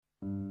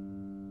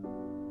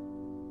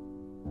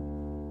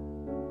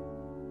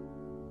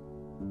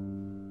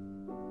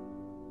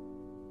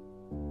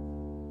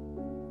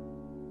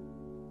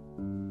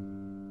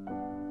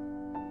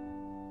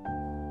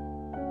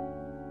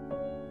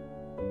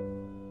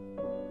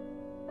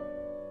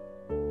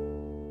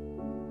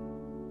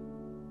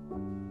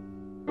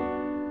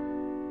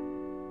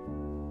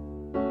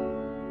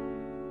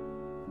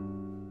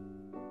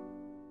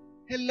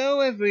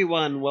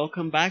everyone.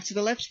 Welcome back to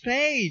the left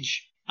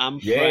page. I'm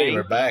Yay,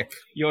 we're Frank, back.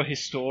 your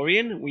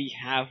historian. We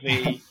have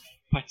a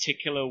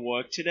particular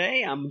work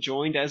today. I'm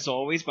joined, as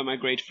always, by my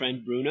great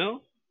friend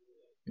Bruno.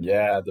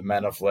 Yeah, the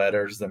man of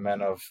letters, the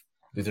man of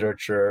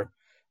literature,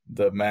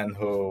 the man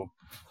who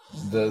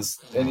does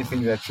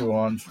anything that you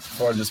want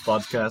for this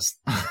podcast.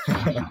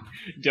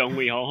 Don't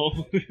we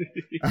all?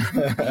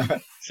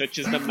 Such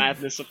is the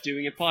madness of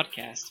doing a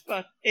podcast.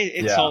 But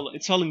it's Yeah.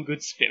 it's all in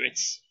good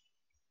spirits.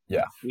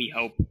 Yeah. We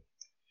hope.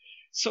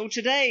 So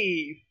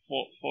today,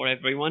 for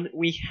everyone,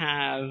 we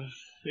have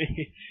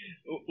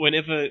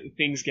whenever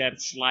things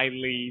get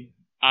slightly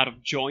out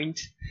of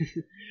joint,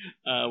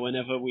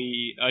 whenever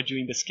we are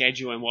doing the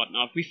schedule and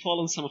whatnot, we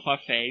fall on some of our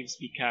faves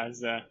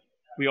because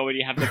we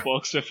already have the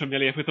books, we're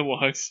familiar with the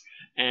works,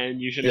 and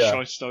usually Yeah.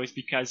 short stories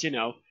because,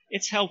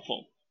 it's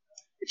helpful,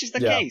 which is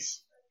the Yeah.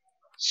 case.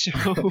 So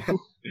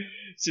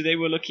today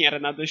we're looking at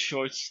another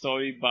short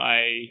story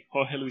by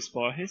Jorge Luis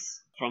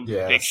Borges from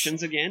Yes.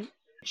 Fictions again,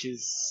 which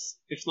is,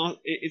 if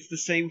not, it's the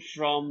same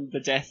from The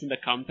Death in the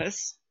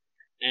Compass,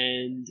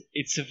 and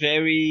it's a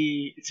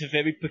very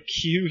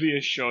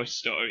peculiar short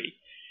story.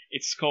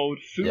 It's called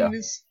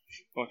Funes,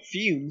 or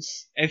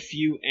Funes,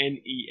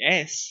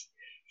 Funes,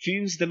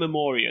 Funes the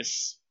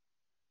Memorious.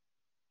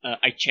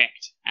 I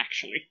checked,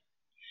 actually.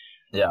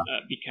 Yeah.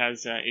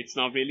 Because it's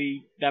not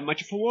really that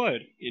much of a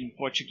word in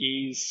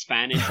Portuguese,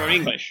 Spanish, or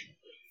English.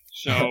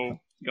 So,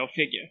 go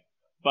figure.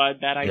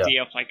 But that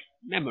idea of,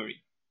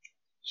 memory.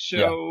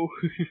 So,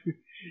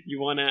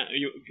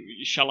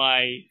 shall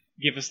I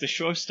give us the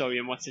short story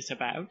and what's it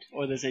about?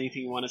 Or there's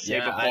anything you want to say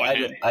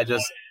beforehand? I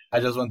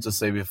just want to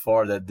say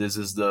before that this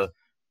is the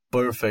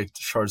perfect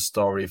short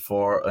story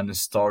for an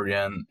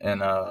historian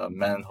and a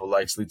man who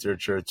likes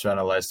literature to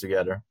analyze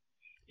together.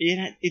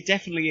 It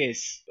definitely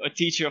is. A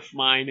teacher of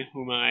mine,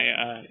 whom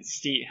I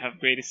have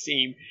great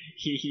esteem,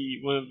 he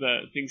one of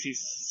the things he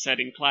said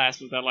in class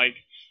was that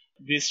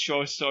this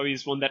short story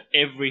is one that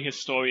every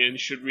historian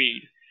should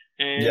read,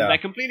 and Yeah. I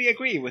completely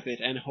agree with it.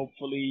 And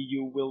hopefully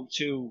you will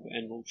too,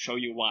 and we'll show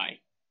you why.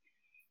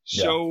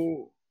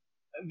 So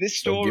this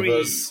So story. give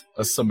us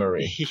a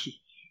summary.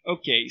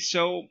 Okay,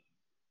 so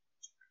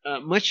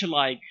much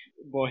like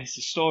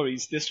Borges'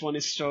 stories, this one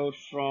is told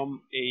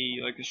from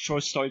a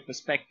short story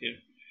perspective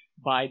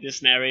by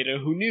this narrator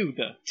who knew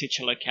the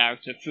titular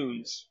character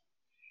Funes.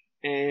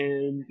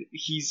 And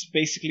he's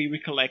basically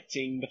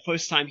recollecting the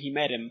first time he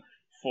met him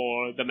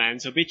for the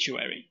man's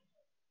obituary.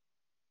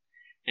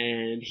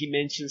 And he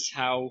mentions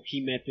how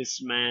he met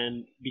this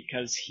man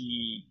because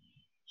he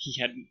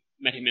had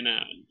met him in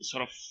a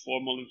sort of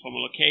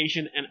informal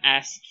occasion and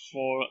asked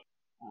for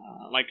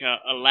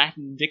a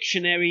Latin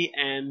dictionary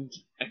and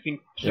I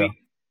think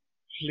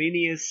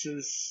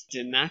Plinius's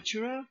De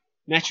Natura?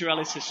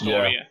 Naturalis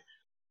Historia.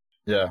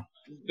 Yeah.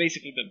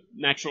 Basically the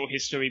natural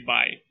history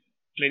by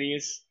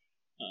Plinius.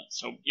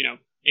 So,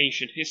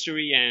 ancient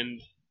history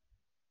and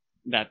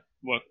that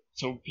work.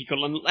 So he could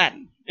learn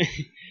Latin.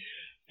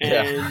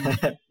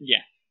 And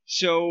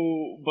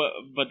so,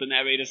 but the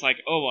narrator's like,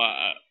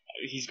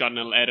 he's gotten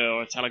a letter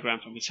or a telegram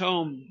from his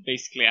home,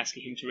 basically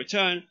asking him to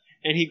return,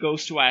 and he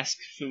goes to ask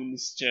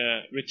Funes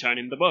to return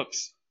him the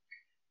books.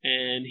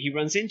 And he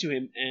runs into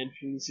him, and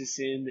Funes is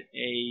in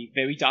a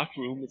very dark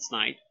room, it's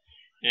night,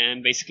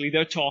 and basically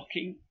they're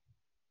talking,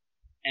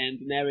 and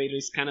the narrator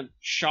is kind of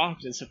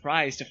shocked and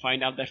surprised to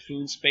find out that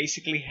Funes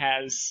basically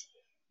has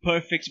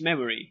perfect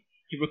memory.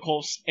 He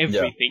recalls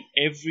everything,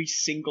 every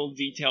single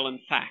detail and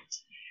fact,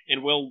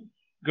 and we'll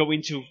go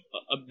into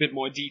a bit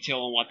more detail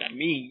on what that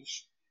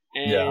means.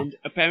 And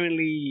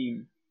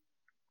apparently,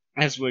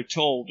 as we're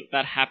told,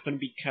 that happened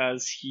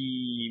because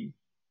he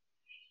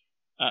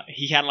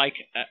had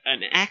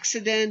an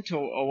accident,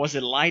 or was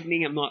it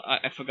lightning?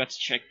 I forgot to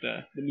check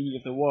the meaning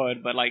of the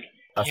word, but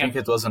I think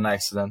it was an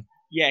accident.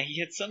 Yeah, he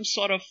had some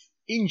sort of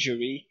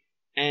injury,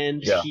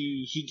 and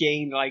he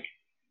gained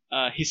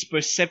his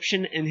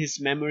perception and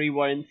his memory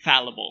were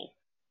infallible.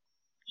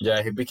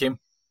 Yeah, he became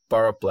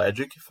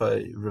paraplegic, if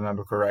I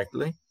remember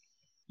correctly.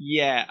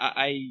 Yeah,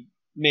 I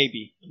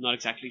maybe. I'm not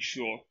exactly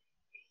sure.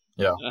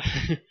 Yeah.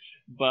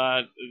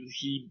 But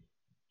he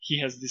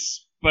has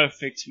this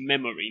perfect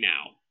memory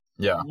now.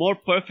 Yeah. More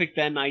perfect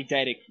than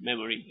eidetic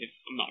memory,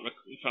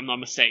 if I'm not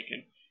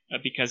mistaken,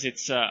 because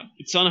it's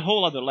on a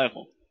whole other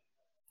level.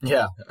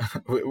 Yeah,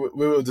 we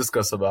will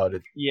discuss about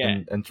it.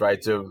 Yeah. And try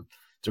to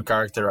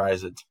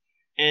characterize it.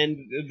 And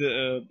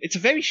it's a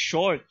very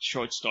short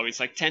story.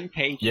 It's 10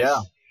 pages.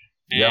 Yeah.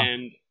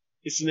 And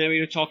it's the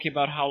narrator talking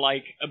about how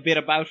a bit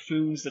about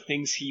Funes, the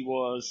things he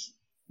was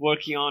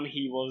working on.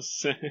 He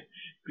was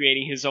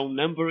creating his own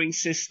numbering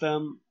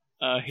system,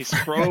 his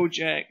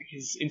project,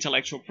 his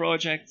intellectual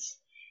projects,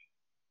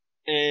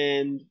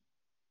 and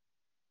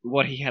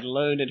what he had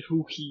learned and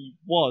who he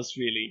was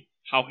really,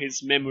 how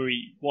his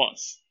memory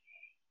was.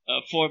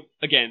 For,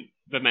 again,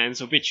 the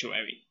man's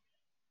obituary.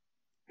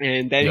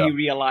 And then he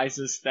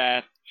realizes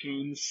that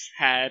Funes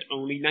had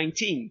only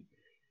 19.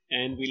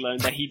 And we learn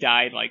that he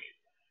died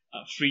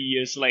 3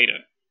 years later.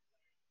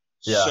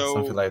 Yeah,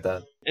 something So, like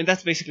that. and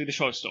that's basically the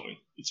short story.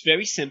 It's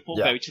very simple,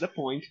 Yeah. very to the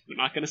point. We're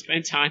not going to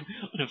spend time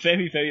on a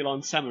very, very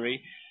long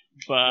summary,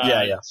 Yeah,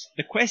 but yeah.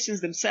 the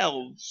questions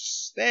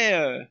themselves,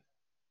 there's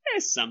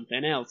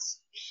something else.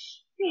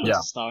 You want Yeah.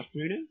 to start,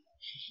 Bruno?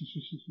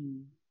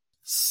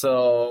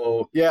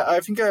 So, yeah,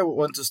 I think I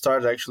want to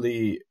start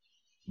actually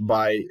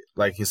by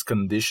like his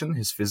condition,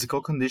 his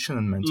physical condition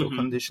and mental Mhm.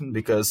 condition,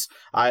 because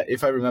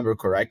if I remember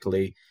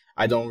correctly,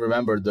 I don't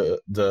remember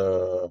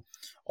the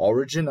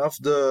origin of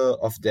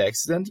the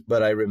accident,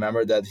 but I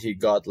remember that he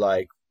got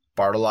like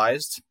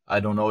paralyzed. I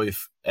don't know if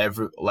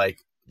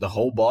the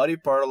whole body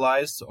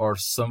paralyzed or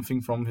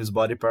something from his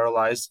body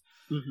paralyzed,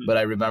 Mhm. but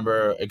I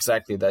remember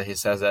exactly that he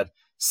says that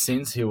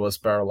since he was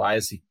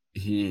paralyzed,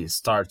 he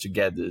started to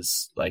get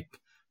this like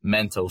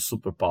mental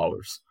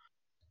superpowers.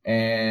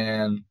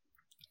 And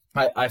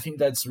I think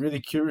that's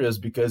really curious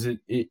because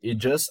it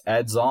just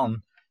adds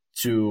on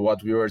to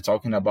what we were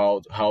talking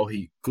about, how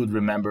he could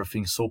remember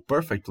things so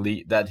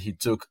perfectly that he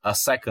took a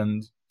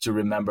second to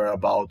remember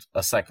about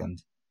a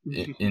second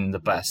in the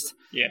past.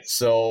 Yes.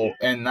 So,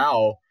 and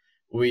now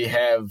we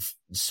have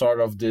sort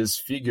of this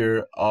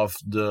figure of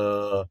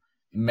the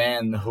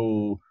man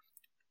who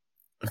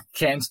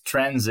can't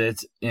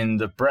transit in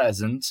the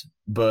present,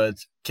 but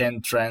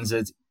can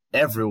transit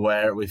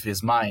everywhere with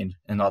his mind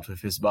and not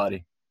with his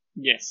body.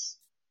 Yes.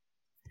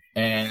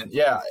 And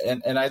yeah,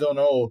 and I don't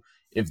know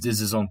if this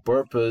is on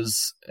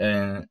purpose,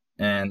 and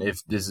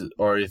if this is,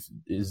 or if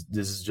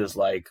this is just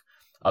like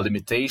a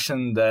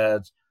limitation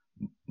that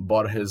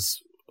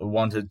Borges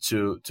wanted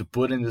to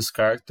put in this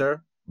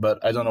character,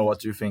 but I don't know. What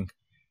do you think?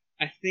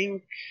 I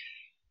think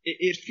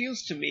it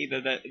feels to me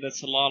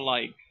that's a lot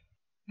like.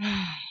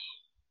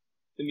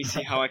 Let me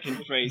see how I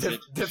can phrase it.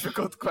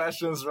 Difficult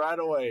questions right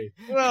away.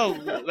 Well,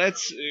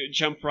 let's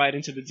jump right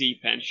into the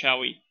deep end, shall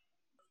we?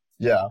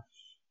 Yeah.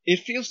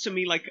 It feels to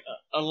me like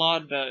a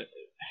lot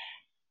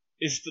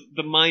is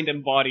the mind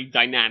and body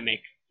dynamic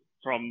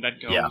from that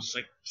goes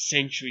like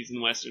centuries in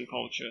Western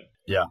culture.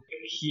 Yeah.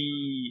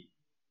 He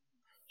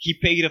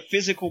paid a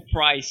physical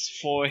price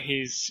for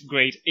his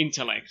great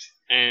intellect,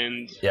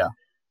 and Yeah.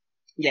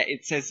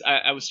 It says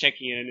I was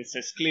checking it, and it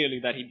says clearly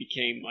that he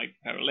became like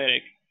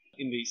paralytic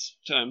in these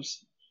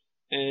terms.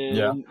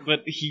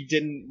 But he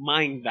didn't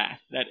mind that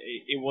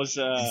it was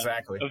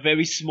Exactly. a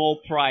very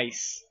small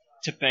price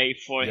to pay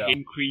for Yeah.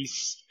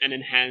 increased and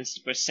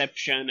enhanced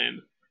perception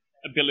and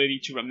ability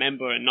to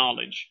remember and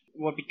knowledge.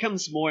 What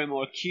becomes more and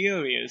more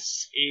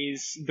curious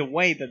is the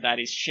way that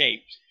is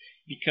shaped,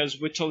 because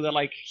we're told that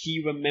like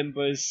he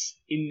remembers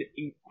in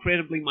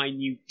incredibly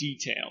minute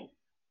detail,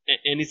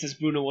 and it's as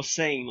Bruno was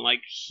saying,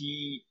 like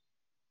he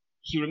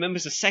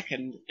remembers a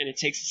second and it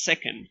takes a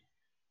second.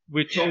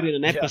 We're told in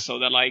an episode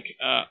that like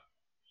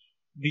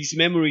these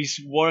memories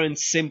weren't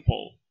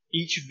simple.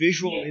 Each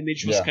visual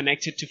image was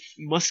connected to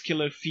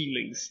muscular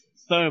feelings,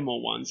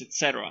 thermal ones,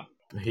 etc.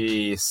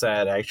 He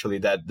said actually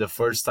that the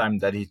first time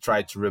that he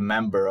tried to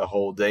remember a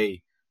whole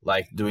day,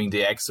 like doing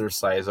the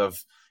exercise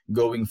of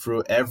going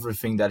through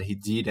everything that he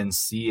did and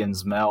see and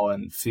smell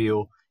and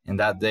feel in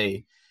that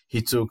day,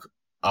 he took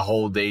a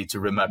whole day to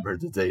remember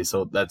the day.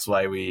 So that's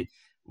why we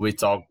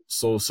talk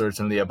so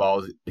certainly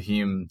about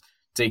him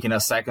taking a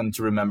second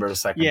to remember a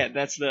second. Yeah,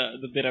 that's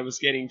the bit I was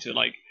getting to.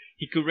 Like,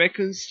 he could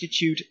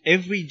reconstitute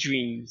every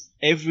dream,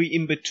 every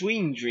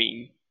in-between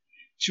dream.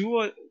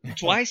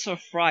 Twice or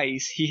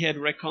thrice he had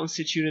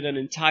reconstituted an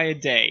entire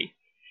day.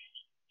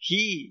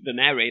 He, the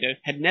narrator,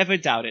 had never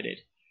doubted it,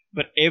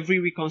 but every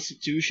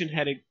reconstitution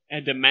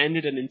had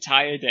demanded an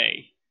entire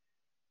day.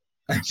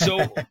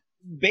 So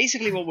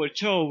basically what we're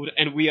told,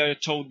 and we are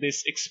told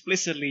this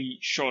explicitly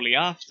shortly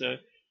after,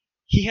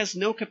 he has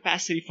no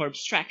capacity for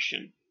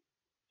abstraction.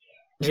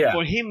 Yeah.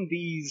 For him,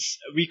 these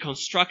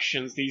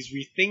reconstructions, these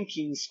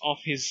rethinkings of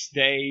his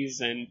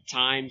days and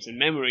times and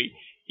memory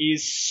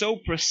is so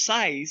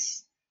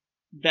precise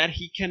that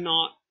he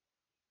cannot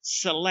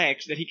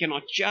select, that he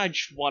cannot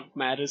judge what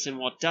matters and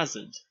what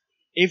doesn't.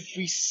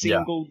 Every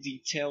single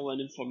detail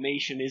and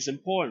information is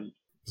important.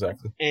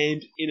 Exactly.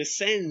 And in a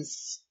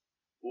sense,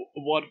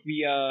 what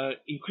we are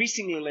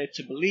increasingly led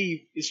to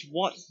believe is,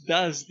 what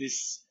does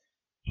this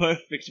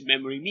perfect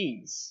memory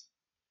means?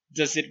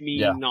 Does it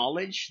mean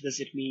knowledge? Does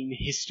it mean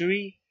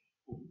history?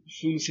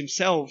 Fooms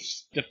himself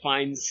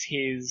defines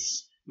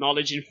his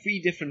knowledge in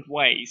 3 different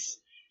ways,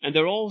 and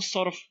they're all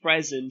sort of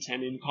present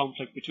and in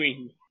conflict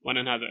between one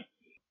another.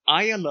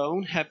 I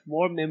alone have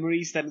more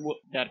memories that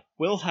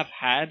will have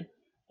had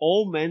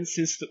all men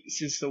since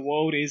the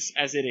world is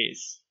as it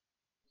is.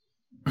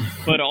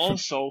 But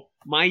also,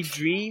 my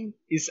dream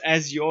is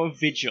as your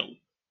vigil.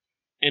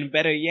 And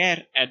better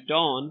yet, at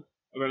dawn,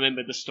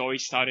 remember the story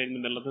started in the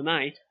middle of the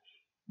night,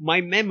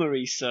 my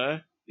memory,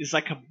 sir, is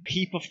like a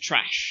heap of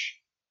trash.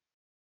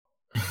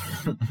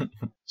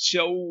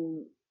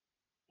 So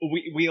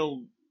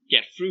we'll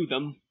get through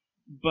them,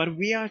 but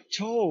we are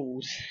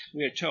told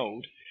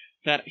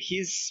that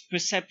his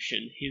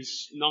perception,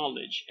 his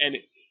knowledge, and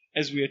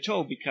as we are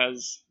told,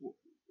 because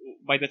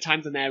by the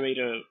time the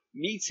narrator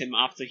meets him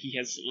after he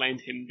has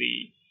lent him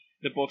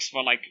the books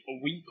for like a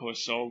week or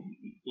so,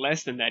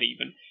 less than that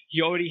even.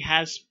 He already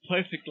has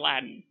perfect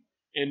Latin,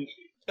 and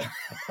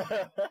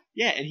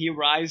yeah, and he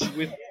arrives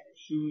with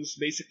who's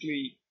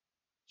basically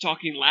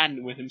talking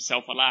Latin with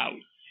himself aloud,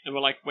 and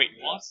we're like, wait,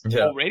 what?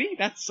 Yeah. Already?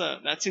 That's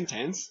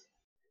intense.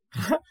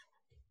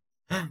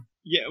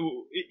 Yeah,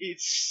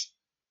 it's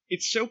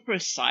so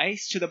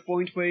precise to the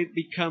point where it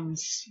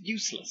becomes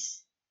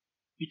useless.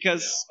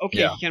 Because, okay,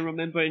 Yeah. he can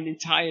remember an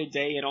entire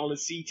day and all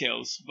its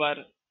details, but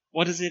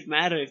what does it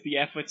matter if the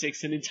effort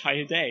takes an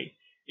entire day?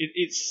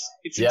 It's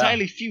Yeah.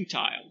 entirely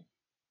futile.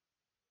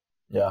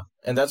 Yeah,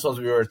 and that's what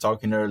we were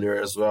talking earlier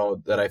as well,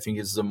 that I think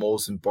is the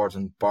most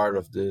important part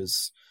of the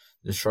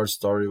short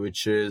story,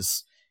 which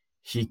is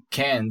he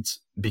can't,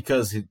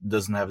 because he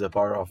doesn't have the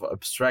power of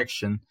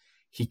abstraction,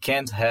 he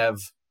can't have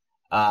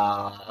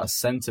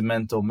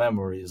sentimental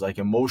memories, like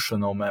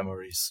emotional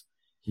memories.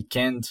 He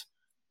can't,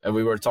 and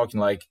we were talking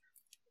like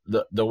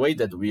the way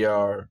that we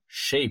are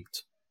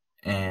shaped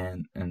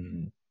and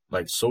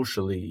like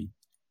socially,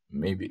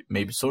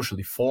 maybe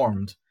socially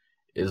formed,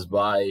 is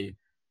by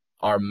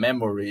our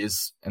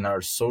memories and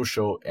our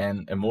social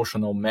and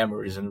emotional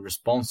memories and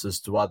responses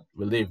to what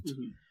we lived.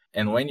 Mm-hmm.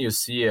 And when you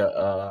see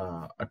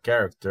a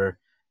character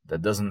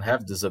that doesn't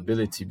have this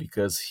ability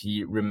because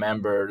he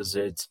remembers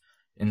it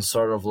in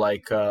sort of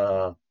like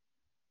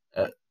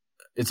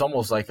it's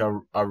almost like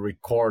a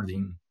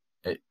recording.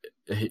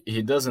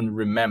 He doesn't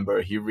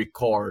remember, he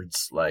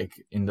records,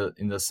 like in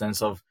the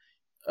sense of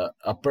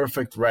a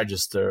perfect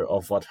register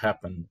of what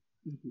happened.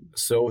 Mm-hmm.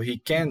 So he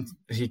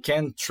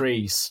can't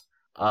trace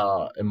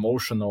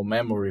emotional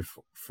memory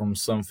from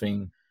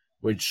something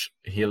which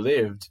he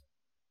lived,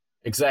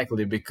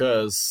 exactly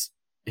because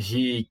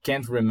he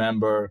can't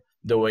remember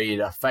the way it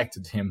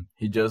affected him.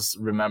 He just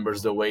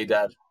remembers the way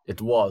that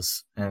it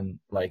was, and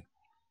like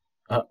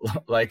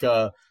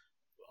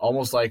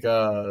almost like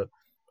a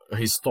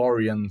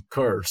historian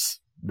curse,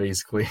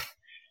 basically.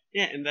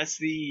 Yeah, and that's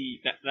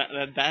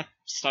that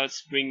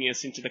starts bringing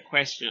us into the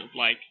question of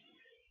like,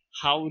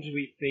 how do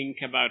we think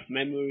about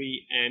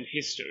memory and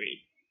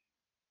history?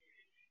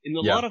 In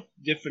a lot of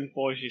different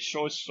Borges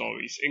short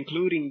stories,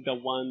 including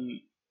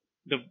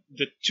the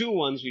two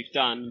ones we've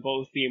done,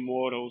 both The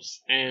Immortals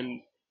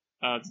and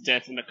The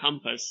Death in the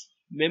Compass,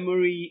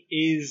 memory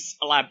is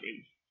a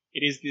labyrinth.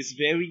 It is this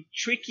very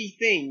tricky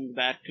thing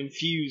that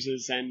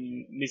confuses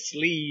and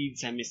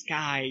misleads and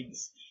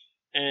misguides,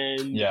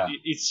 and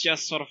it's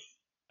just sort of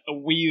a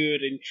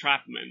weird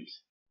entrapment.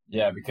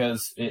 Yeah,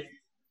 because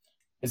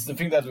it's the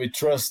thing that we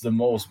trust the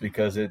most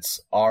because it's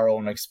our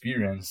own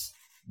experience,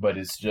 but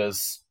it's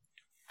just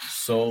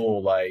so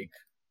like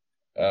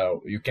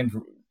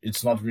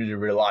it's not really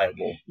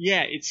reliable.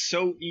 Yeah, it's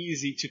so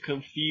easy to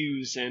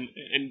confuse and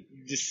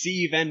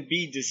deceive and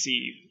be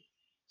deceived.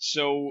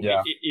 So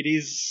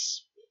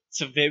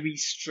it's a very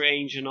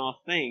strange and odd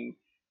thing.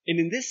 And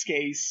in this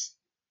case,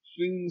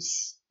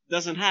 Funes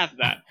doesn't have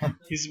that.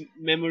 His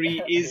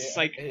memory is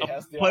like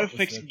a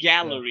perfect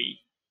gallery,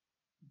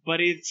 but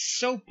it's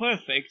so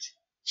perfect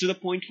to the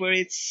point where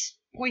it's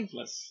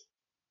pointless.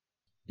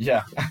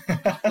 Yeah.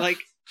 Like,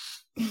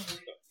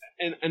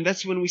 and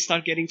that's when we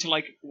start getting to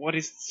like, what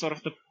is sort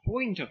of the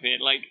point of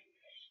it? Like,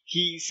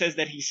 he says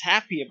that he's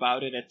happy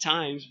about it at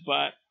times,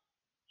 but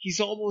he's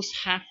almost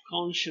half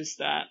conscious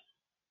that,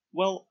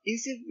 well,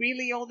 is it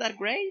really all that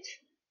great?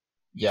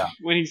 Yeah.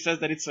 When he says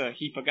that it's a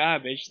heap of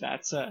garbage,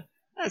 that's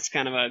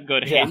kind of a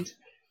good hint.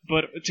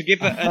 But to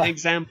give an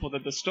example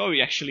that the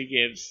story actually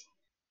gives,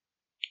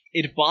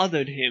 it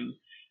bothered him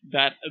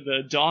that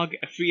the dog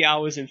at 3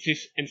 hours and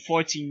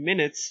 14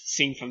 minutes,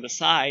 seen from the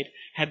side,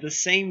 had the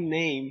same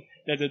name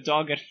that the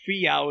dog at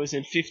 3 hours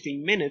and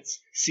 15 minutes,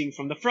 seen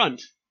from the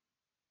front.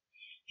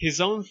 His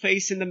own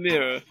face in the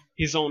mirror,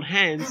 his own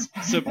hands,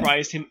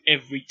 surprised him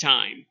every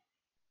time.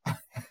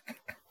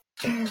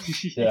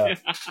 Yeah.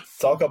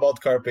 Talk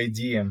about Carpe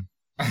Diem.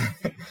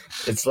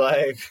 It's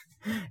like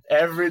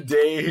every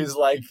day he's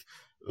like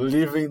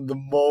living the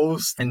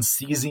most and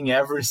seizing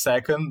every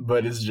second,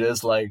 but it's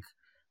just like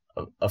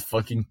a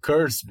fucking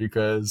curse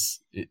because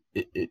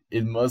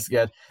it must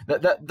get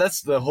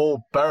that's the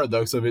whole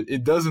paradox of it.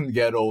 It doesn't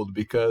get old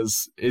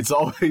because it's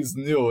always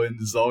new and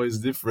it's always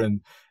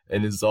different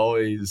and it's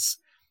always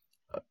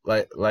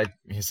like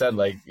he said,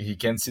 like he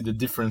can see the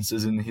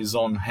differences in his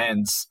own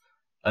hands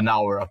an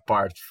hour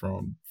apart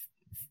from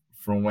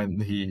when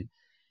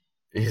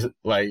he's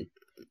like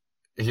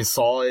he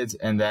saw it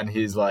and then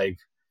he's like,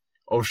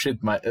 oh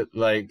shit, my,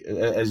 like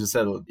as you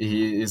said,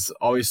 he is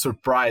always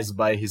surprised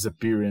by his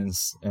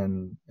appearance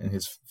and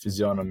his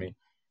physiognomy.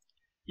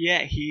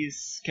 Yeah,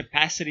 his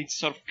capacity to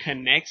sort of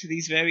connect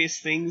these various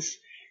things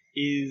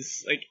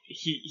is like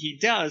he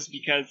does,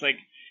 because like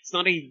it's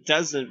not that he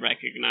doesn't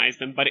recognize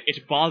them, but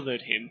it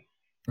bothered him.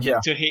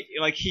 Yeah.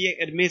 He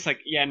admits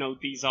like, yeah, no,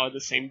 these are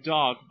the same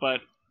dog,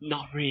 but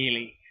not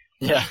really.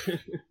 Yeah.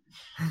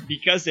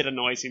 Because it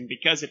annoys him,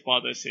 because it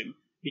bothers him,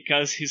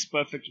 because his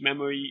perfect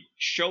memory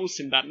shows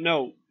him that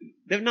no,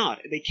 they're not,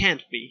 they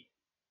can't be.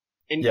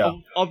 And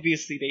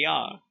obviously they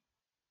are.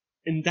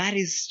 And that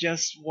is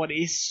just what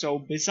is so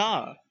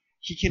bizarre.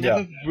 he can Yeah.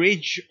 never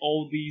bridge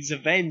all these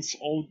events,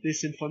 all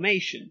this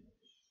information.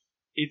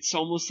 It's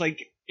almost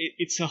like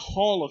it's a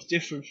hall of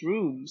different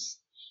rooms,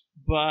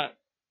 but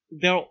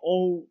they're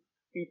all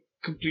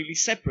completely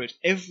separate.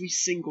 Every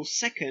single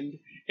second,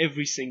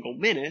 every single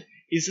minute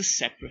is a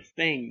separate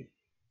thing.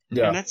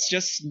 Yeah. And that's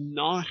just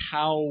not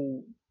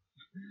how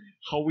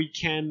we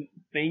can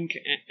think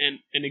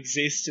and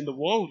exist in the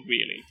world,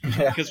 really.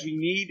 Yeah. Because we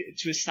need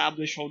to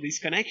establish all these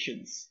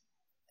connections.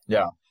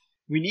 Yeah.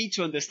 We need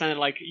to understand,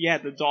 like, yeah,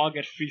 the dog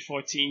at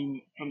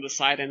 3:14 from the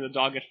side and the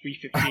dog at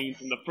 3:15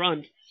 from the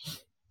front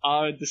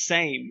are the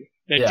same.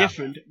 They're Yeah.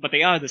 different, but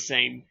they are the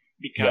same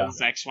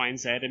because X, Y, and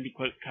Z, and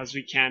because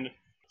we can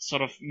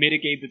sort of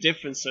mitigate the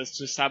differences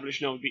to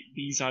establish, no,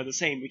 these are the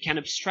same. We can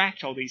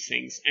abstract all these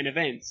things and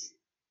events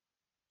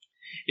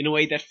in a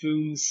way that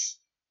Foons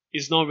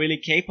is not really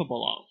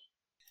capable of.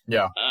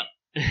 Yeah.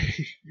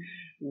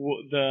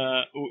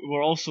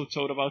 We're also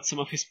told about some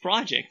of his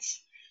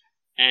projects,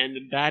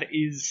 and that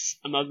is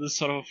another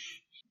sort of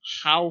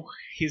how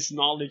his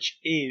knowledge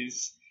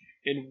is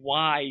and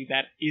why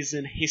that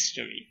isn't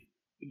history.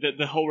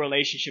 The whole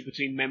relationship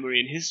between memory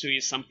and history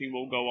is something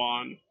we'll go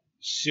on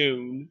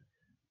soon,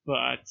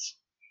 but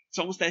it's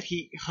almost that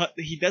he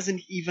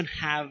doesn't even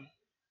have,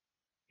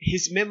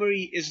 his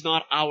memory is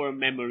not our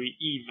memory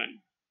even,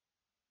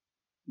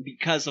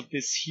 because of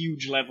this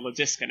huge level of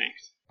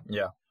disconnect.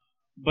 Yeah.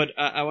 But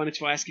I wanted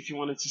to ask if you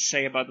wanted to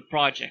say about the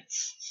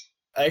projects.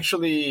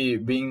 Actually,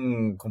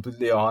 being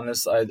completely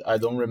honest, I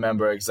don't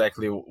remember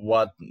exactly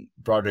what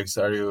projects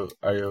are you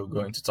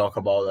going to talk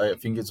about. I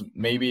think it's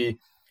maybe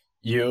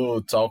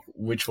you talk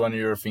which one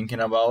you're thinking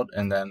about,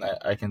 and then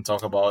I can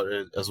talk about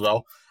it as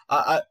well.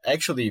 I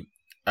actually,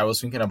 I was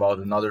thinking about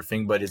another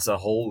thing, but it's a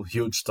whole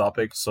huge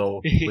topic.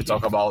 So we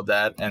talk about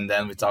that, and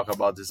then we talk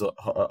about this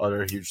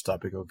other huge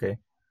topic. Okay.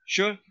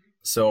 Sure.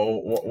 So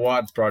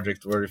what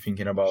project were you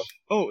thinking about?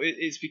 Oh,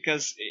 it's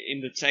because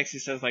in the text it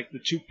says, like, the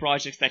two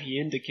projects that he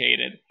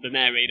indicated, the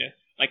narrator,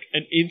 like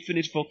an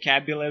infinite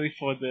vocabulary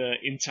for the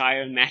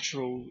entire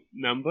natural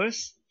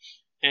numbers,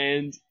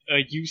 and a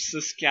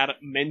useless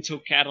mental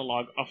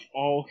catalog of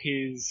all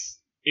his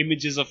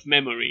images of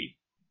memory.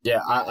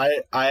 Yeah,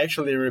 I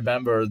actually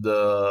remember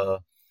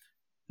the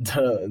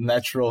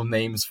natural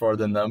names for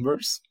the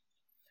numbers,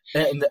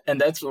 and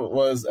that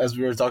was, as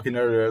we were talking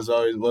earlier as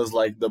well, it was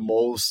like the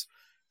most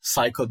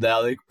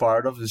psychedelic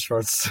part of the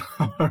short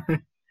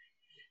story.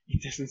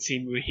 It doesn't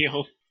seem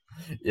real.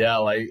 Yeah,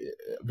 like,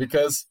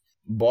 because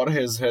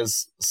Borges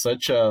has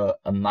such a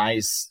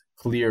nice,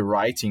 clear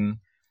writing,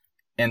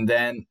 and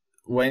then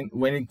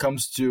when it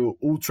comes to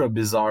ultra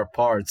bizarre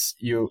parts,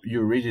 you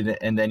read it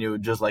and then you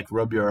just like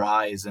rub your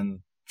eyes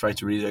and try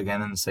to read it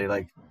again and say,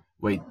 like,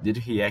 wait, did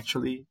he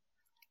actually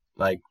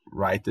like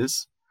write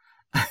this?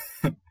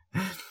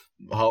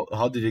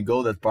 How did it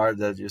go, that part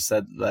that you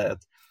said that,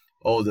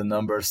 oh, the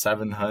number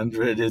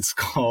 700, it's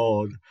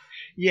called?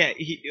 Yeah,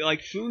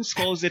 like, Foons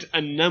calls it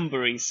a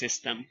numbering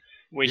system,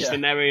 which the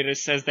narrator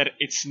says that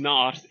it's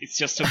not. It's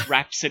just a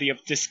rhapsody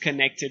of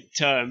disconnected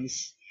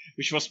terms,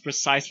 which was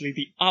precisely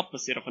the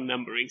opposite of a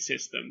numbering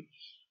system.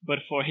 But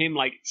for him,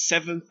 like,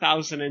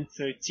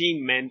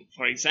 7,013 meant,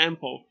 for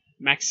example,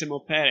 Maximo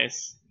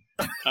Perez.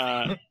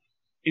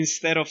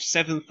 Instead of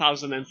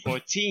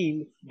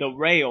 7,014, the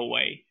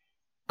railway.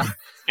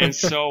 And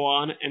so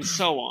on and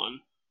so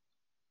on.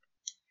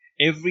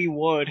 Every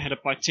word had a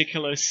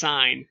particular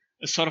sign,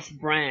 a sort of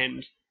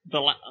brand.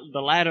 The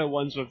latter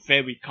ones were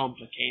very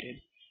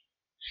complicated.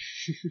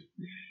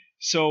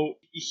 So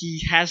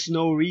he has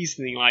no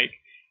reasoning, like,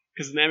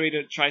 because the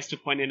narrator tries to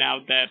point it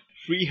out that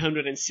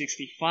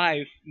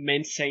 365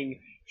 meant saying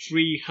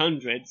 3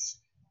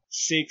 hundredths,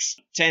 6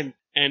 tenths,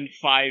 and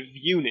 5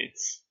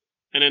 units.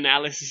 An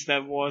analysis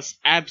that was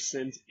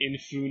absent in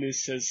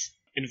Funes'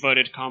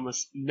 inverted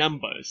commas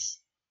numbers.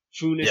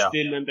 Funes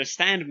didn't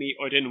understand me,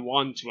 or didn't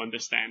want to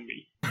understand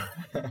me.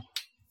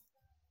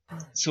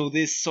 So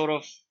this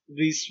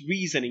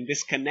reasoning,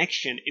 this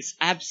connection is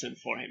absent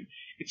for him.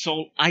 It's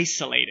all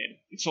isolated.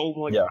 It's all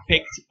like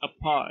picked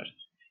apart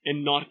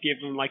and not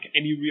given like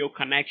any real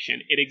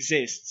connection. It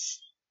exists.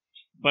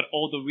 But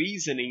all the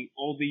reasoning,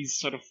 all these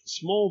sort of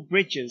small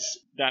bridges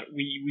that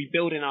we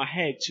build in our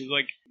head to,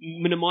 like,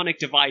 mnemonic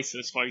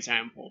devices, for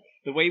example.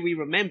 The way we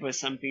remember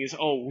something is,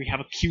 oh, we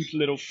have a cute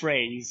little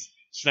phrase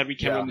so that we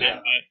can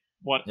remember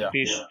what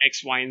this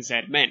X, Y, and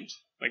Z meant.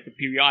 Like the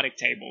periodic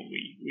table,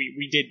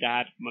 we did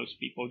that. Most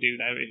people do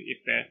that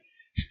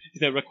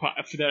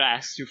if they're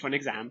asked to for an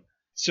exam.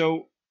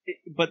 So,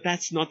 but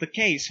that's not the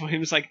case. For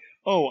him, it's like,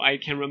 oh, I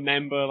can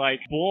remember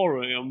like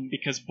borium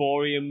because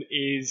borium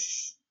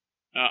is,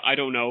 I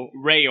don't know,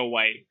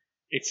 railway.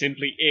 It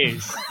simply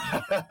is.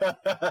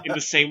 In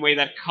the same way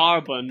that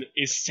carbon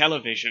is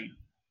television,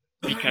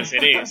 because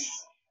it is.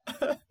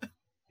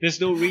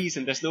 There's no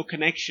reason, there's no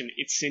connection.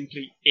 It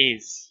simply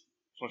is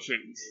for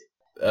students.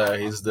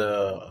 He's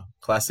the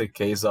classic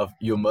case of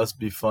you must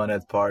be fun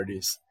at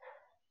parties.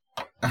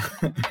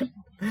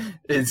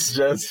 It's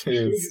just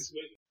his.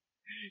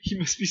 He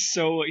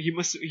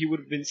would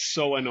have been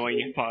so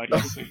annoying at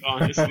parties, like,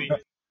 honestly.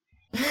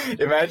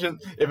 Imagine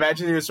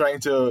you're trying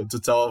to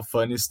tell a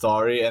funny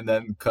story and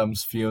then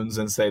comes Funes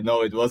and say,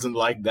 "No, it wasn't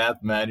like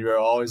that, man. You're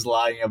always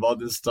lying about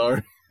this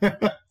story."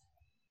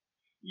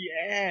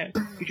 Yeah,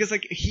 because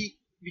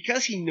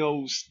because he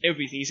knows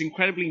everything. He's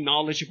incredibly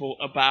knowledgeable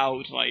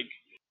about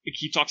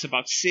he talks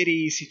about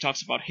cities, he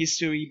talks about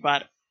history,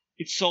 but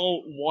it's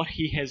all what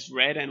he has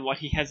read and what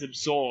he has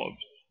absorbed,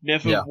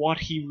 never Yeah, what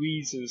he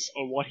reasons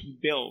or what he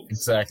builds.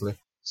 exactly.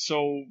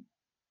 So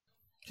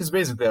He's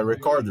basically a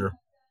recorder.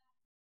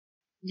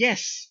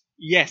 yes,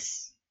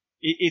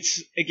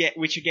 it's again,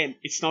 which again,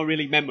 it's not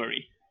really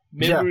memory.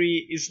 Yeah,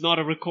 Memory is not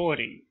a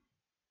recording,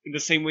 in the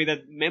same way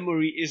that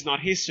memory is not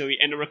history,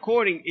 and a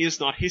recording is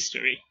not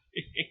history.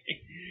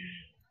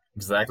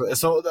 exactly.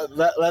 So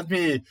let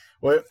me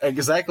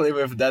exactly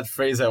with that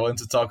phrase, I want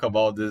to talk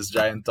about this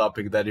giant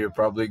topic that you're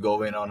probably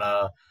going on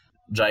a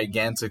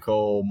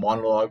gigantical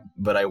monologue,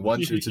 but I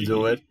want you to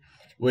do it,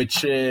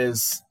 which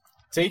is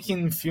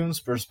taking Fune's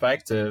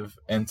perspective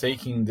and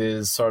taking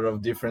this sort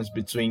of difference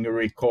between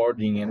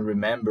recording and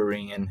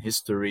remembering and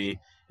history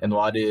and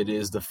what it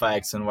is the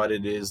facts and what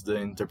it is the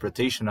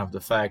interpretation of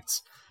the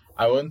facts.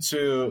 I want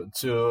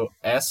to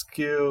ask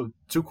you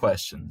two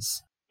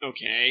questions.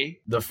 Okay.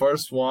 The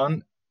first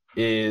one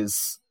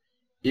is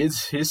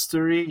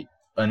history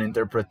an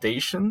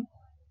interpretation,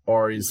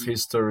 or is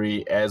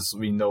history as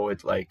we know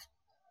it, like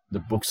the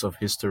books of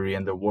history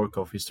and the work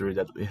of history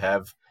that we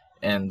have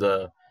and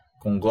the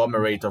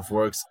conglomerate of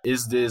works,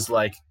 is this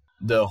like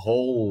the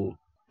whole,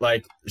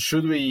 like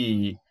should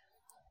we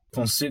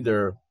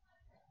consider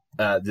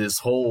this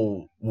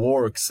whole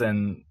works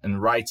and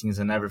writings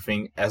and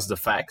everything as the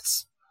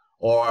facts,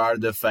 or are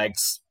the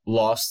facts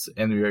lost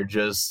and we are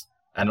just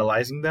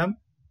analyzing them?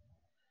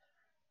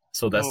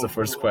 So that's the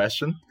first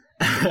question.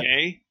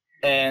 Okay.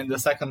 And the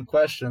second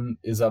question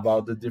is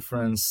about the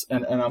difference,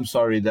 and I'm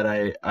sorry that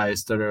I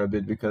stutter a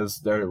bit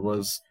because there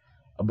was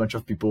a bunch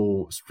of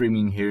people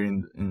screaming here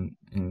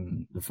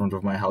in the front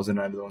of my house, and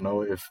I don't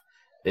know if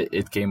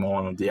it came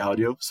on the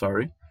audio.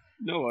 Sorry.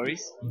 No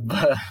worries.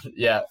 But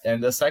yeah,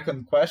 and the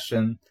second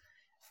question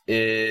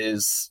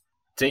is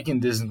taking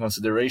this in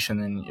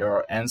consideration in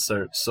your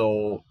answer.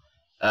 So,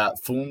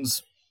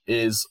 Funes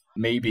is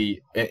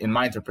maybe, in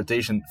my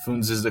interpretation,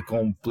 Funes is the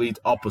complete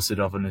opposite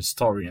of an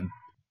historian.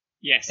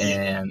 Yes.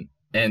 And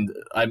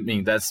I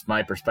mean, that's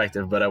my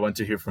perspective, but I want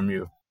to hear from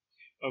you.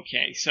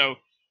 Okay, so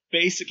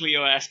basically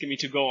you're asking me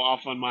to go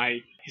off on my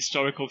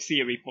historical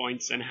theory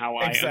points and how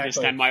I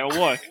understand my own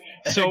work.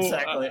 So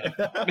Exactly.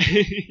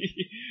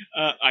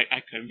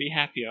 I couldn't be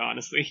happier,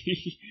 honestly.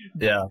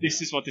 Yeah.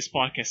 This is what this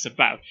podcast is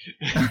about.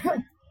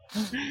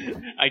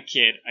 I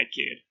kid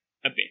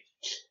a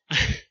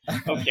bit.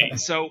 Okay,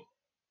 so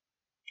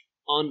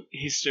on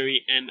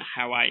history and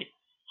how I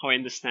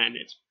understand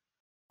it.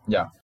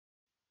 Yeah.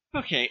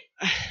 Okay,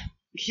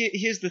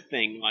 here's the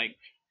thing. Like,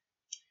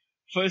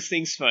 first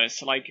things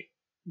first. Like,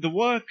 the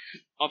work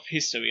of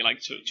history, like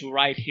to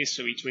write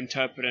history, to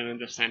interpret and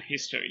understand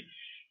history,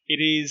 it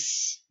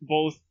is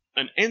both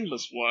an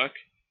endless work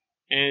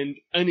and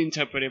an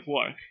interpretive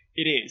work.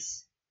 It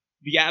is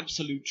the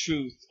absolute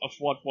truth of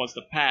what was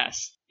the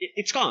past.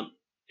 It's gone.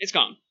 It's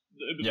gone.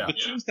 The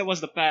truth that was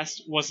the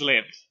past was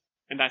lived,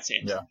 and that's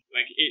it. Yeah.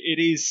 Like,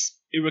 it is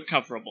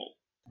irrecoverable.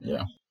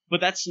 Yeah.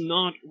 But that's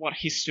not what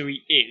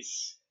history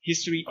is.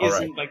 History All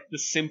isn't right. like the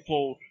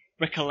simple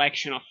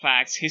recollection of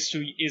facts.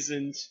 History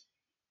isn't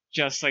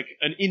just like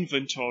an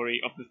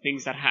inventory of the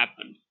things that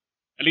happened.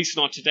 At least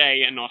not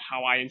today, and not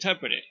how I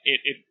interpret it.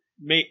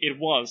 It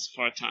was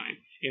for a time.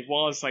 It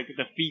was like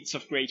the feats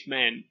of great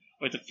men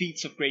or the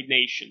feats of great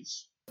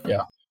nations.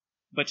 Yeah.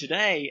 But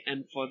today,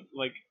 and for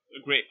like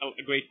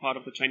a great part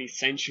of the 20th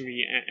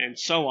century, and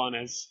so on,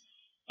 as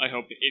I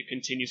hope it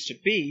continues to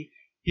be,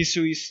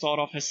 history is thought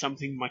of as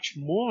something much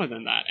more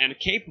than that, and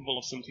capable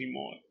of something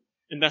more.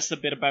 And that's the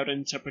bit about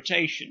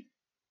interpretation,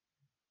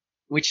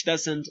 which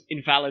doesn't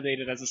invalidate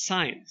it as a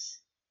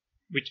science.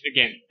 Which,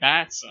 again,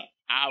 that's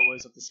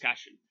hours of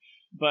discussion.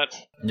 But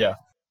Yeah.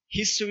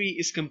 history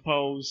is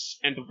composed,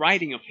 and the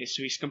writing of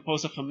history is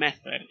composed of a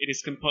method. It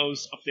is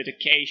composed of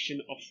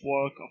dedication, of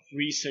work, of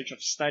research,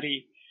 of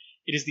study.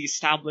 It is the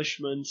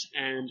establishment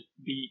and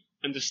the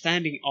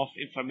understanding of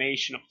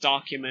information, of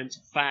documents,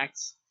 of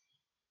facts,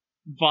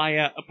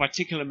 via a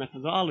particular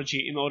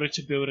methodology in order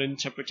to build an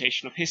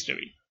interpretation of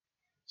history.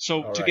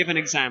 So, All to right. give an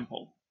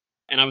example,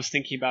 and I was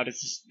thinking about it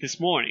this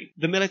morning,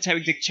 the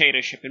military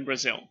dictatorship in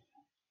Brazil.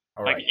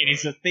 All Like, right. it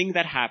is a thing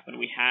that happened.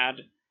 We had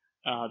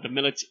a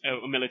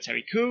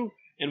military coup,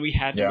 and we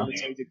had Yeah.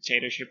 military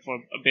dictatorship for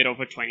a bit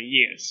over 20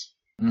 years.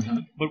 Mm-hmm.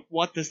 But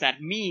what does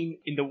that mean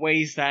in the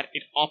ways that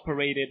it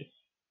operated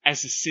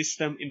as a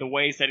system, in the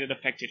ways that it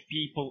affected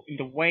people, in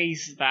the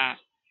ways that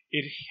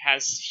it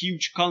has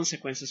huge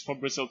consequences for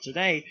Brazil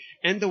today,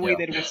 and the way Yeah.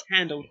 that it was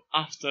handled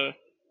after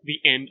the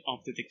end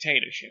of the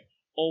dictatorship?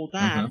 All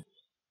that,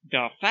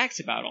 there are facts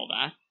about all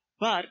that,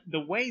 but the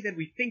way that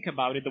we think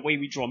about it, the way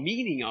we draw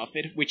meaning of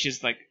it, which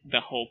is like the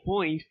whole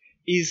point,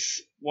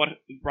 is what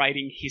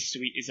writing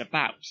history is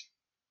about.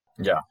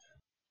 Yeah.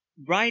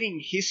 Writing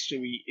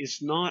history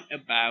is not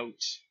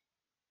about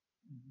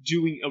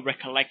doing a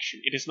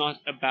recollection. It is not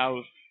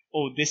about,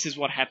 oh, this is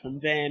what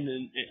happened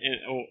then,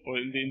 or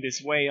in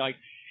this way. Like,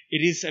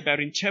 it is about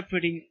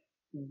interpreting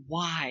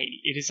why.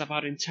 It is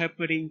about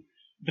interpreting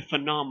the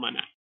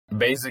phenomena.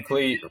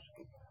 Basically,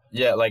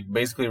 yeah, like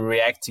basically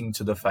reacting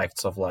to the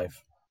facts of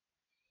life.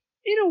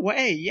 In a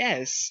way,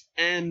 yes.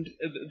 And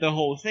the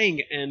whole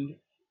thing, and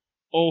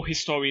all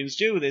historians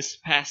do this,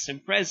 past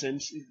and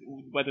present,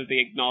 whether they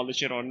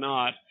acknowledge it or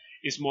not,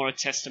 is more a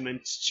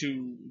testament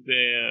to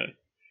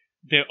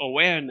their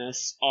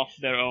awareness of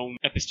their own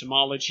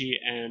epistemology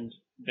and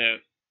their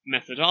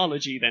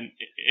methodology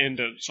and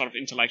the sort of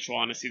intellectual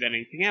honesty than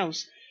anything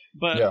else.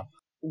 But Yeah.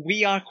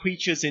 we are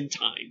creatures in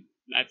time.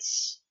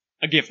 That's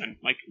a given.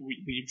 Like,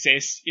 we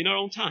exist in our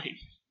own time.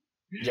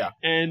 Yeah.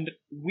 And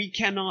we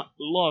cannot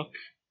look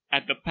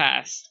at the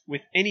past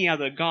with any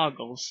other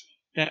goggles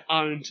that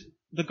aren't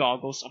the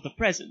goggles of the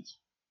present.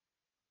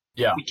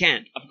 Yeah. We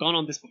can't. I've gone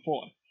on this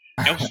before.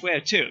 Elsewhere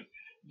too.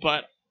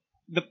 But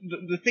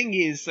the thing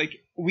is,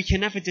 like, we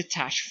can never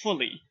detach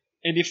fully.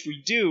 And if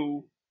we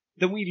do,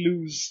 then we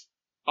lose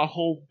a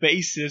whole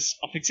basis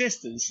of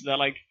existence. That,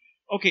 like,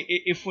 okay,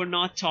 if we're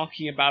not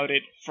talking about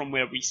it from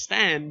where we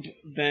stand,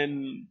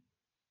 then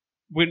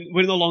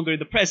we're no longer in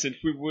the present.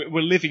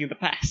 We're living in the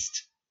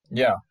past.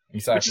 Yeah,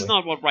 exactly. Which is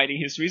not what writing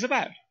history is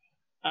about.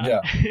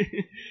 Yeah.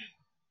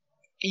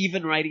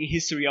 Even writing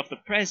history of the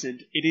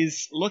present, it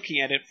is looking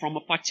at it from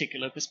a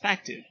particular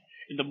perspective.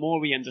 And the more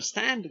we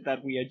understand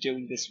that we are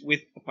doing this with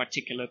a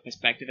particular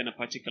perspective and a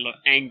particular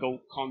angle,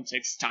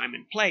 context, time,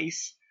 and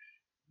place,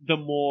 the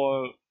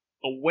more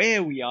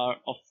aware we are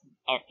of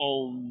our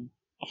own,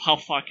 of how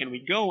far can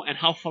we go and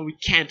how far we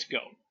can't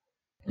go.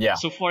 Yeah.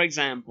 So, for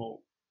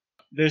example,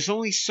 there's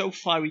only so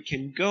far we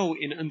can go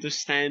in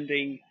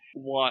understanding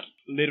what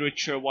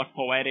literature, what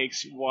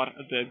poetics, what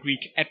the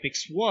Greek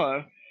epics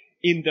were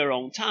in their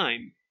own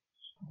time.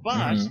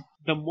 But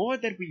the more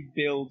that we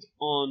build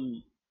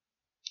on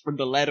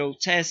the lateral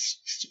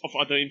tests of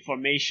other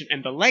information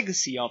and the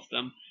legacy of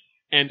them,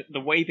 and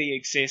the way they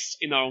exist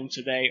in our own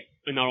today,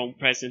 in our own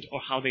present, or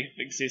how they have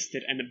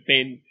existed and have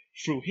been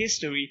through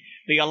history,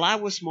 they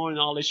allow us more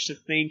knowledge to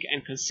think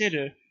and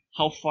consider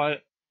how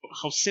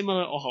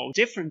similar or how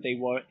different they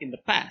were in the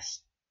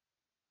past.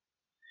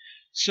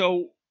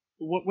 So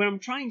what I'm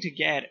trying to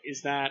get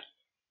is that,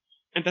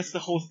 and that's the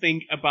whole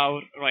thing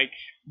about, like,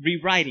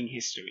 rewriting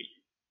history.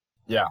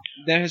 Yeah.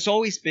 There has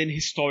always been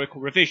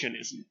historical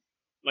revisionism.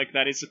 Like,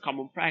 that is a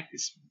common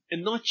practice.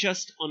 And not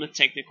just on a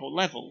technical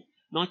level.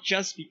 Not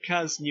just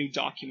because new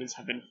documents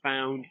have been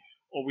found,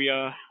 or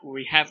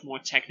we have more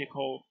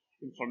technical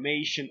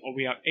information, or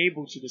we are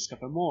able to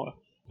discover more.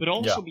 But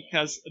also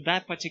because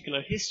that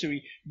particular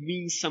history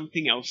means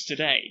something else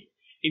today.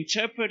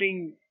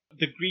 Interpreting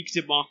the Greek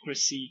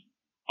democracy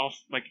of,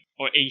 like,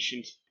 or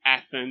ancient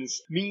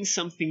Athens means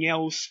something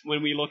else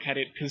when we look at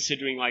it,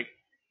 considering, like,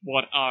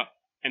 what are,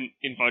 and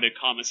inverted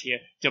commas here,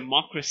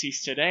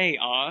 democracies today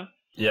are,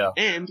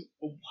 and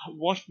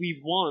what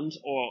we want,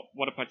 or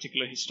what a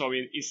particular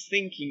historian is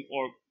thinking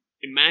or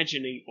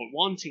imagining or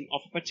wanting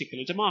of a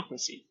particular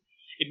democracy.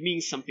 It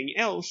means something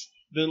else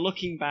than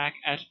looking back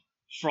at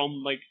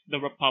from, like, the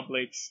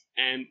republics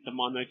and the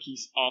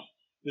monarchies of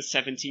the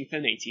 17th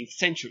and 18th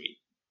century.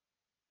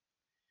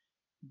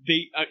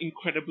 They are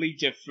incredibly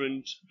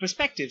different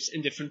perspectives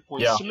and different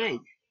points to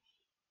make.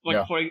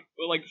 Like,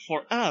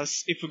 for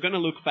us, if we're gonna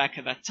look back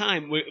at that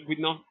time,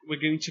 we're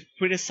going to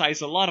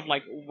criticize a lot of,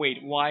 like,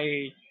 wait,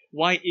 why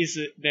is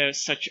there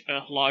such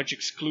a large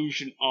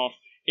exclusion of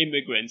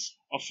immigrants,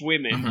 of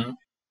women,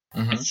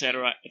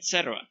 etc.,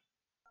 etc.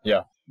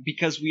 Yeah.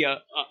 Because we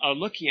are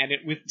looking at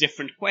it with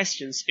different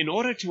questions in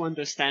order to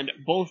understand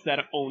both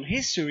their own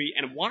history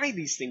and why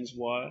these things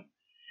were,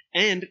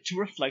 and to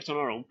reflect on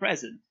our own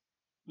present.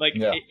 Like,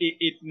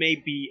 it may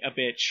be a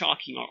bit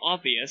shocking or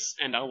obvious,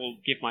 and I will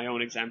give my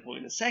own example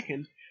in a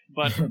second,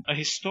 but a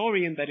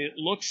historian that it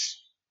looks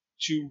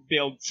to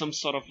build some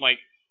sort of, like,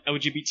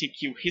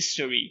 LGBTQ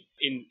history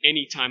in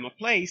any time or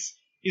place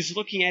is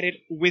looking at it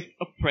with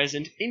a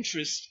present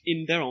interest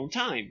in their own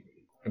time.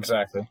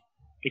 Exactly.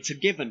 It's a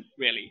given,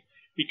 really,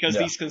 because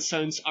these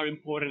concerns are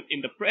important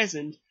in the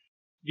present.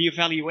 The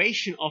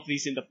evaluation of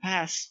these in the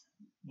past,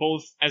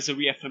 both as a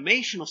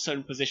reaffirmation of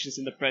certain positions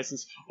in the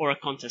present or a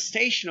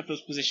contestation of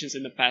those positions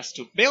in the past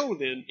to build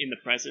in the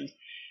present,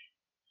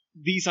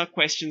 these are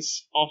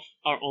questions of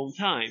our own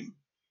time.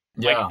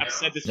 Like, I've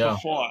said this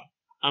before,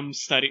 I'm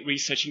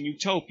researching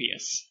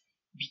utopias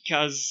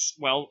because,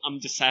 well, I'm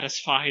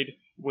dissatisfied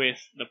with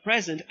the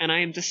present and I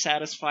am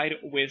dissatisfied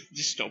with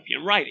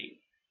dystopian writing.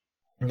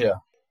 Yeah.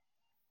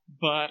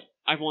 But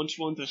I want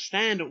to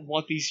understand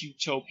what these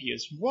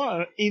utopias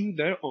were in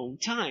their own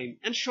time.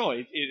 And sure,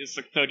 it is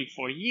like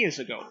 34 years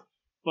ago,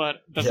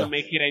 but doesn't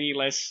make it any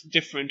less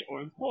different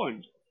or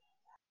important.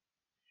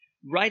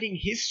 Writing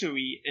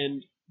history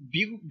and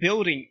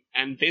building,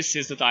 and this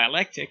is the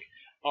dialectic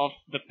of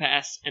the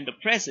past and the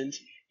present,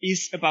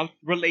 is about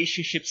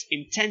relationships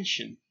in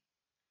tension.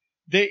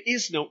 There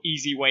is no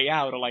easy way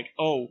out, or like,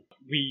 oh,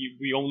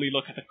 we only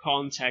look at the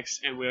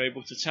context and we're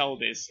able to tell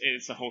this.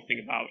 It's the whole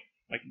thing about,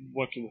 like,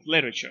 working with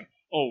literature.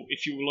 oh,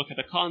 if you look at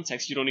the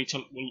context, you don't need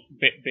to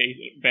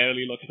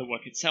barely look at the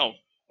work itself.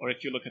 Or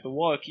if you look at the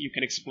work, you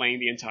can explain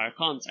the entire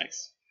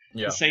context.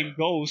 Yeah. The same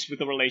goes with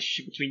the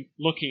relationship between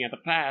looking at the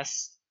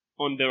past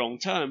on their own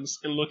terms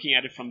and looking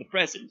at it from the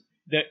present.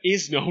 There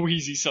is no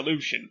easy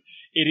solution.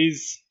 It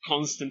is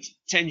constant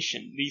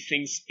tension. These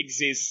things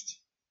exist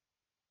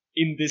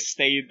in this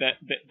state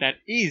that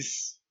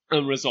is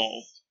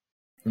unresolved.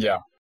 Yeah.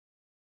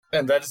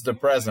 And that's the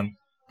present.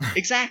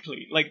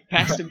 Exactly. Like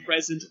past and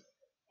present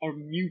are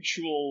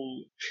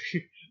mutual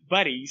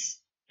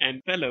buddies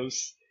and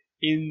fellows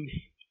in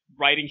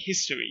writing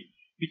history.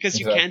 Because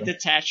you can't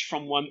detach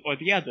from one or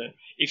the other.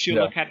 If you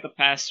look at the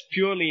past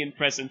purely in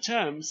present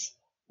terms,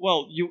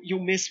 well, you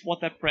miss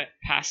what that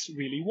past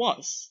really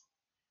was.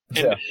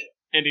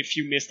 And if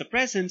you miss the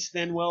present,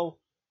 then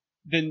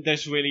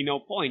there's really no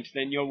point.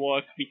 Then your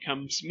work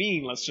becomes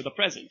meaningless to the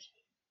present.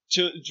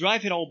 To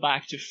drive it all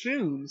back to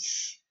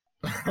Funes,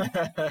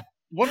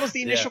 what was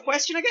the initial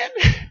question again?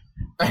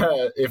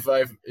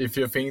 If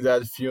you think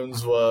that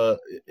Funes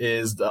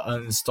is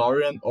an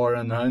historian or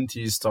an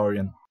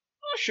anti-historian.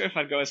 I'm not sure if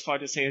I'd go as far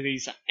to say that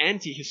he's an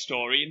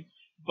anti-historian,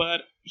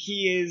 but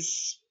he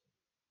is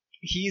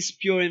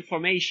pure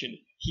information.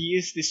 He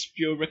is this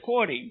pure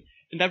recording,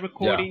 and that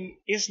recording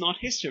is not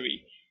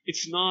history.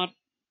 It's not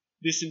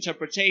this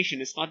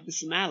interpretation. It's not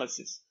this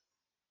analysis.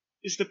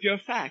 It's the pure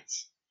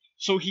facts.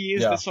 So he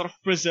is the sort of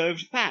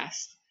preserved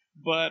past.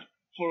 But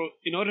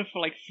in order for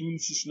like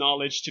Funes'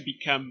 knowledge to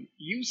become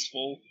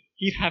useful,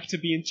 he'd have to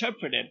be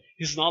interpreted.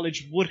 His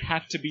knowledge would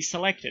have to be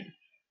selected.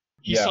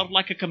 He's sort of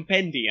like a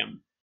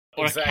compendium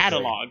or a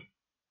catalog,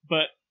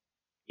 but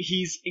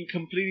he's in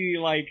completely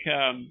like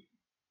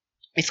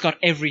it's got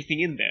everything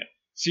in there.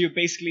 So you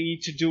basically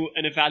need to do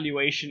an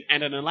evaluation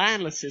and an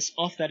analysis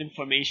of that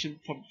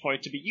information for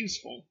it to be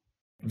useful.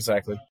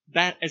 Exactly.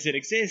 That, as it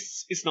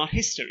exists, is not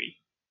history.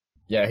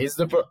 Yeah, he's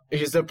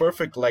the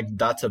perfect like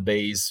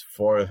database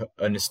for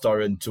an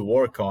historian to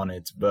work on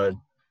it, but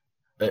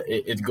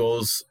it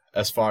goes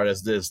as far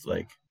as this,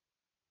 like.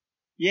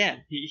 Yeah,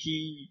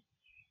 he's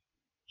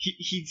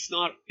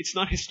not. It's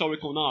not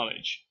historical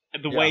knowledge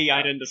the way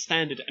I'd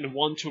understand it and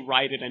want to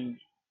write it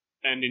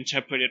and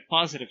interpret it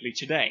positively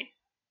today.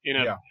 In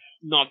a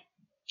not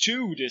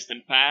too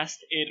distant past,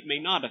 it may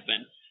not have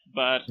been,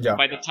 but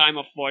by the time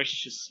of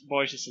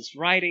Borges's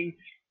writing,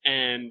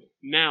 and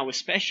now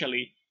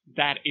especially,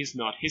 that is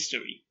not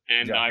history,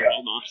 and I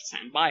will not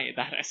stand by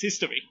that as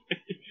history.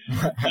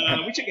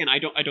 Which again, I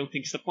don't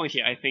think is the point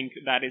here. I think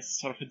that is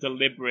sort of a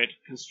deliberate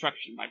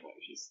construction by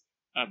Borges,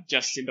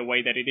 just in the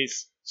way that it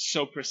is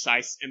so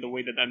precise, and the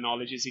way that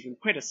knowledge is even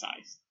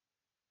criticized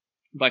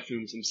by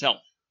Funes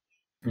himself.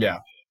 Yeah.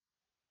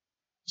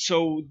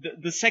 So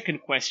the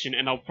second question,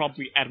 and I'll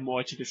probably add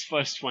more to this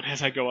first one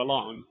as I go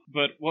along,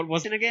 but what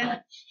was it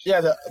again?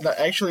 Yeah,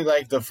 actually,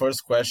 like, the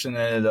first question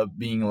ended up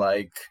being,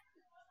 like,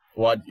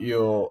 what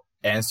you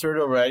answered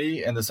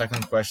already, and the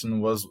second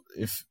question was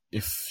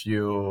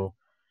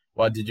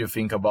what did you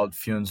think about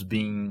Funes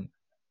being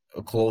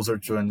closer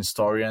to an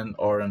historian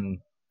or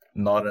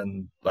not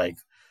an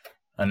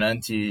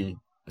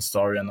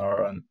anti-historian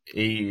or an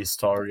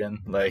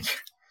a-historian, like.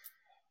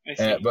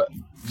 But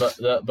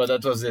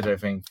that was it, I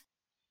think.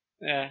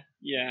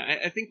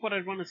 I think what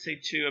I'd want to say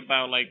too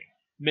about like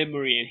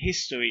memory and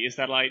history is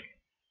that like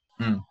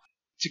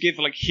to give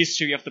like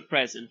history of the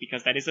present,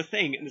 because that is a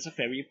thing and it's a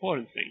very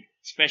important thing,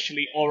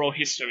 especially oral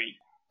history.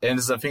 And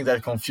it's a thing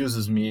that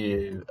confuses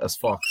me as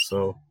fuck.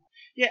 So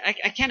yeah,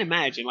 I can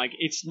imagine like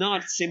it's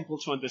not simple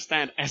to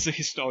understand as a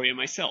historian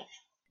myself.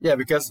 Yeah,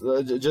 because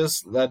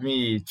just let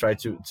me try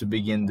to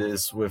begin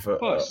this with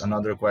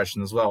another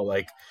question as well.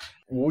 Like,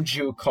 would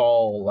you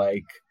call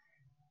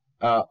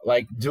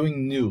like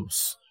doing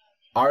news?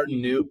 Are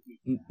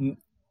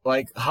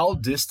how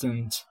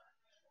distant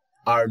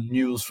are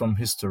news from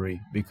history?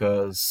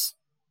 Because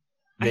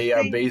they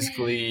are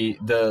basically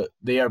the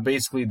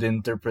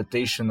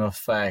interpretation of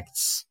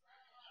facts,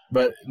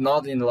 but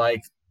not in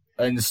like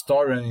an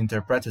historian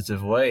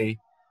interpretative way.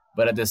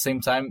 But at the same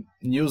time,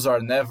 news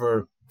are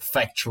never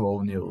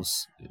factual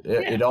news.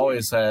 It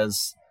always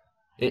has.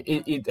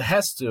 It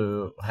has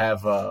to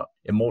have a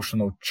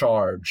emotional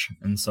charge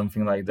and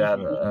something like that,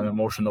 an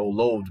emotional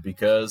load,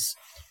 because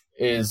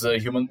it's a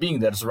human being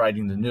that's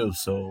writing the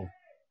news, or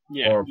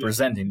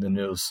presenting the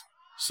news.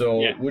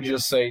 So would you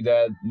say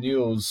that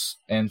news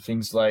and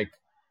things like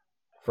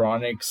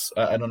chronics,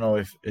 I don't know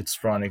if it's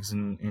chronics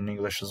in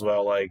English as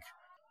well, like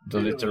the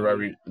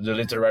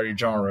literary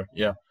genre,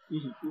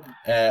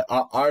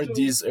 are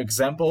these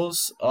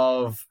examples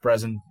of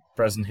present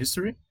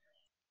history?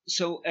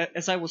 So,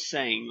 as I was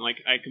saying, like,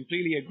 I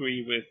completely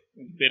agree with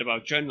a bit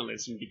about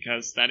journalism,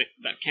 because that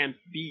can't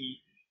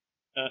be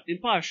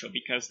impartial,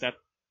 because that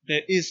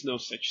there is no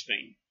such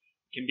thing.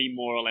 It can be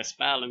more or less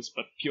balanced,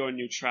 but pure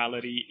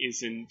neutrality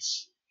isn't.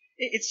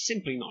 It's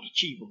simply not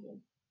achievable.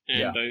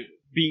 And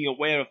being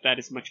aware of that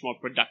is much more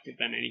productive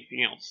than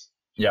anything else.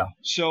 Yeah.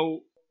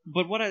 So,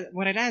 but what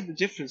I'd add the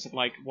difference of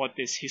like what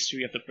this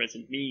history of the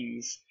present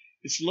means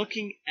is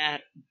looking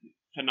at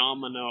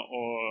phenomena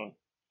or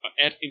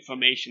at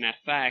information, at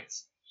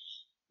facts,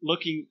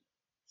 looking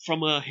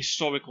from a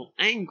historical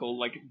angle,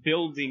 like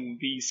building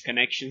these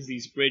connections,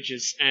 these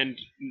bridges, and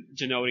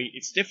denoting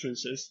its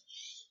differences.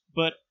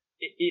 But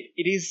it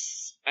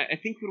is, I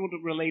think, it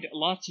would relate a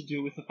lot to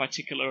do with a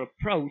particular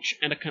approach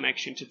and a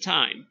connection to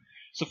time.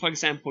 So, for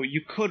example,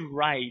 you could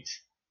write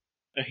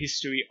a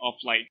history of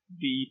like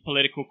the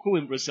political coup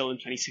in Brazil in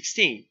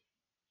 2016.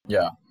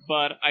 Yeah.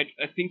 But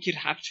I think you'd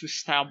have to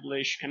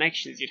establish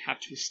connections. You'd have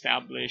to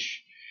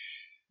establish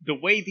the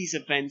way these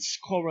events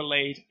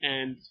correlate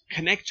and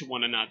connect to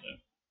one another.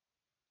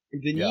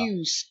 The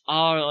news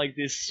are like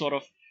this sort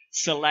of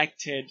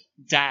selected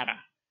data,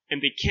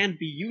 and they can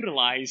be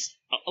utilized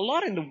a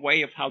lot in the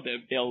way of how they're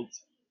built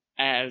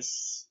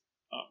as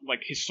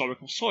like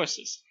historical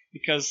sources.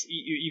 Because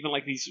even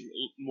like these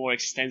more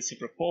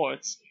extensive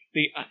reports,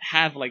 they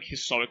have like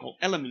historical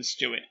elements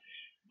to it,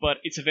 but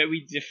it's a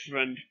very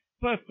different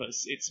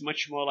purpose. It's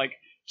much more like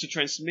to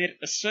transmit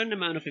a certain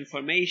amount of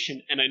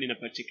information and in a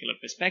particular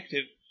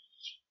perspective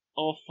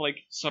of like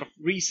sort of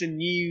recent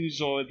news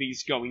or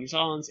these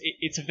goings-ons.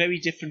 It's a very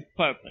different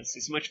purpose.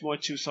 It's much more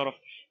to sort of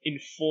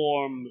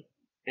inform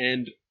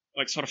and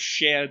like sort of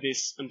share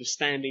this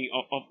understanding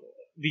of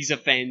these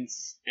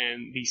events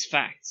and these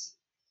facts.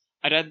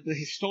 I'd add the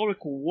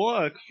historical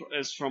work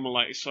as from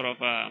like sort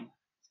of a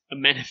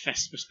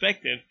manifest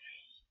perspective.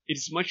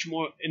 It's much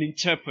more an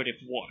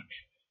interpretive work.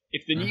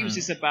 If the news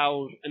is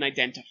about an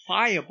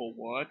identifiable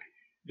work,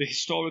 the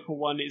historical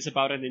one is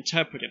about an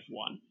interpretive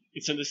one.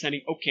 It's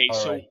understanding, okay, All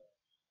so right.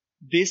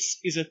 this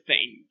is a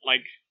thing.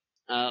 Like,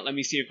 let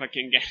me see if I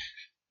can get...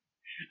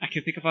 I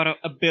can think about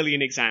a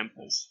billion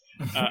examples.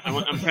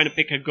 I'm trying to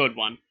pick a good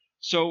one.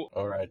 So,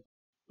 All right.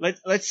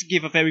 let's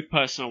give a very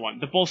personal one.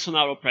 The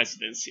Bolsonaro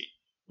presidency.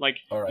 Like,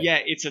 All right. yeah,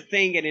 it's a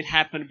thing, and it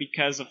happened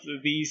because of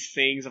these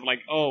things of like,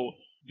 oh,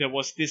 there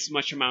was this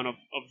much amount of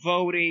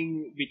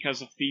voting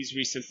because of these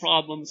recent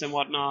problems and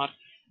whatnot.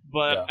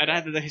 But I'd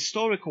add that the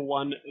historical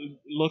one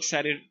looks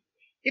at it,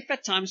 if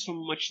at times from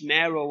a much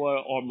narrower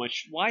or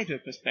much wider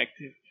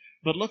perspective,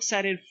 but looks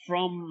at it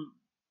from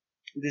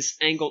this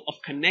angle of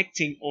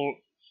connecting, or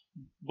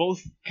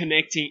both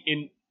connecting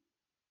in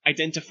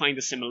identifying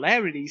the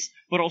similarities,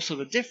 but also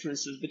the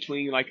differences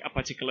between like a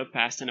particular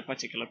past and a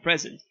particular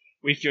present,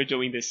 if you're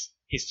doing this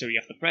history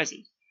of the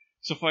present.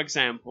 So, for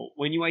example,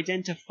 when you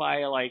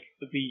identify like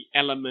the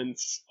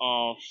elements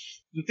of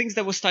the things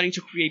that were starting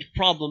to create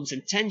problems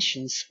and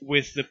tensions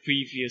with the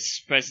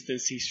previous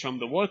presidencies from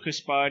the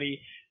Workers'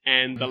 Party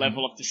and the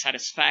level of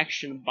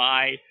dissatisfaction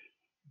by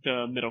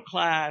the middle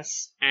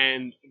class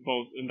and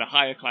both in the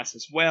higher class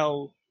as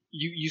well,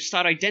 you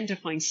start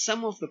identifying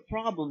some of the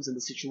problems and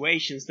the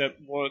situations that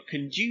were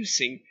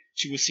conducing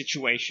to a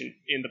situation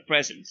in the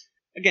present.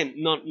 Again,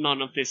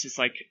 none of this is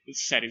like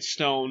set in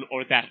stone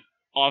or that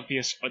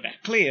obvious or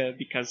that clear,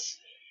 because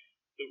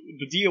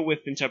the deal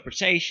with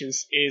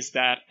interpretations is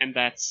that, and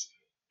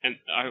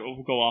I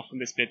will go off on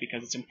this bit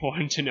because it's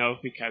important to know,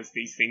 because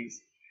these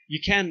things,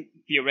 you can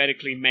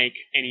theoretically make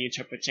any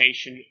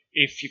interpretation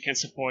if you can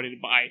support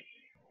it by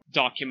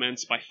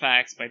documents, by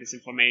facts, by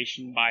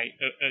disinformation, by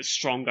a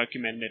strong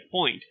documented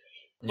point.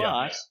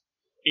 But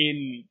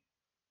in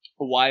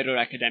a wider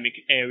academic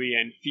area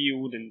and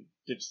field and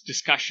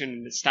discussion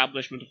and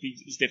establishment of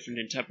these different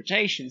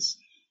interpretations,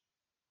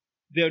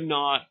 they're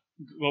not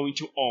going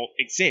to all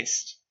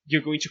exist.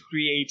 You're going to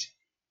create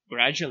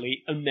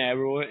gradually a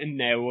narrower and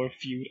narrower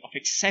field of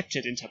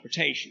accepted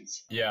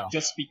interpretations. Yeah.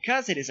 Just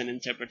because it is an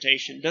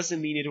interpretation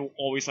doesn't mean it will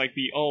always like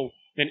be, oh,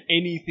 then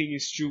anything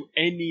is true,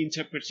 any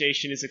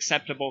interpretation is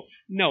acceptable.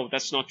 No,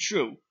 that's not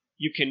true.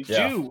 You can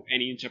do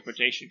any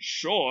interpretation,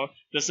 sure,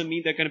 doesn't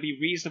mean they're going to be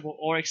reasonable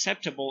or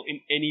acceptable in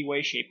any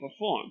way, shape, or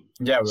form.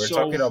 Yeah, we were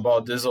talking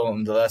about this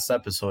on the last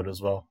episode as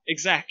well.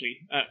 Exactly.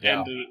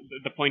 And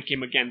the point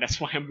came again.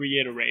 That's why I'm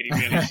reiterating.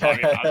 Really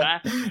sorry about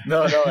that.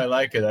 No, I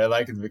like it. I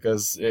like it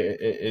because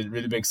it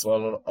really makes a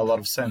lot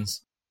of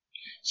sense.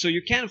 So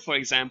you can, for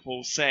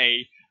example,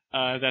 say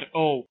that,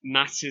 oh,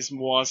 Nazism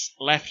was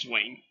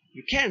left-wing.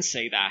 You can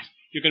say that.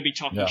 You're going to be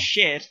talking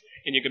shit,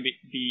 and you're going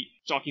to be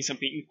talking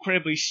something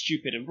incredibly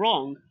stupid and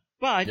wrong,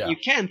 but you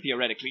can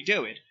theoretically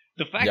do it.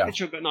 The fact that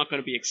you're not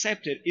going to be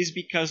accepted is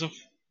because of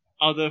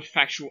other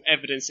factual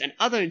evidence and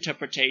other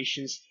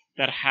interpretations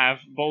that have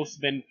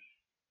both been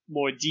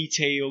more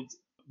detailed,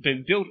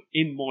 been built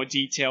in more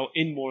detail,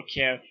 in more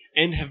care,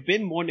 and have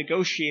been more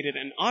negotiated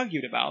and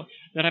argued about,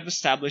 that have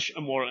established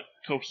a more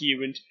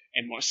coherent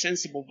and more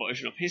sensible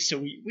version of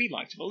history we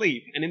like to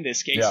believe. And in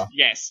this case,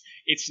 yes,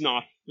 it's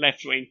not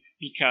left-wing,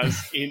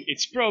 because in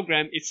its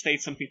program it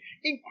states something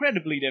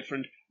incredibly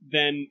different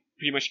than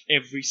pretty much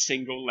every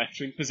single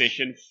left-wing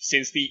position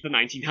since the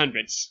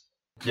 1900s.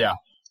 Yeah.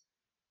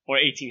 Or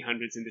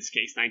 1800s in this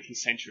case, 19th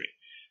century.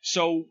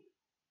 So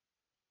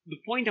the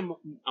point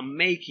I'm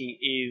making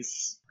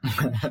is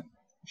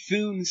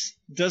Thunes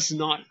does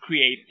not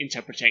create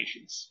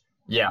interpretations.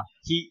 Yeah.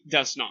 He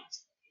does not.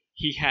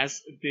 He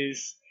has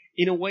this...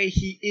 In a way,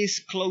 he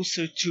is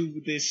closer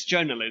to this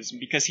journalism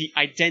because he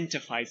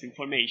identifies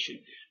information,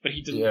 but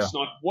he does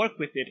not work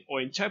with it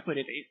or interpret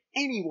it in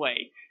any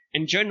way.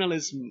 And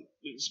journalism,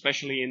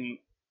 especially in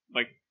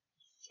like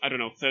I don't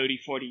know, 30,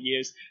 40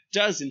 years,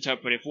 does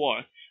interpretive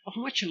work of a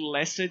much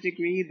lesser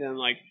degree than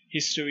like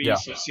history, Yeah.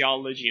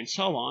 sociology, and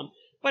so on,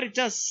 but it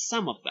does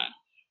some of that.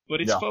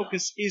 But its Yeah.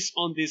 focus is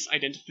on this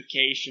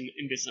identification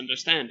and this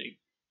understanding.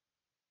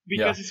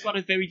 Because Yeah. it's got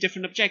a very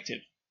different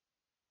objective.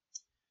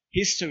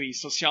 History,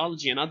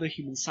 sociology, and other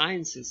human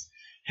sciences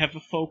have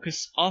a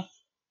focus of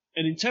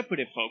an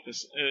interpretive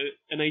focus,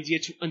 an idea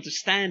to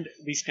understand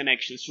these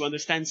connections, to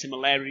understand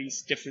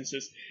similarities,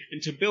 differences,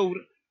 and to build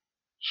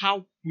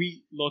how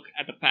we look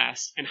at the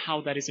past and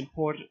how that is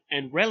important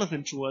and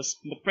relevant to us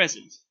in the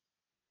present.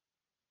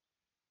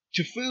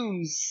 To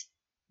Funes,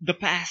 the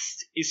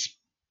past is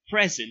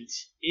present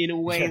in a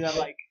way that,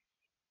 like,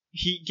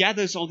 he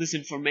gathers all this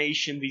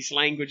information, these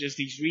languages,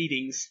 these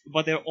readings,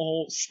 but they're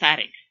all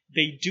static.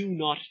 They do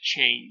not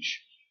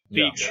change.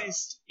 They Yeah.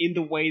 exist in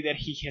the way that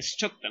he has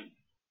took them.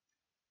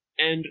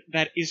 And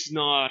that is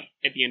not,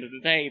 at the end of the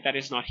day, that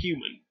is not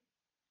human.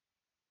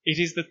 It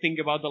is the thing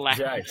about the lack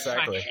Yeah, of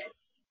exactly. abstraction.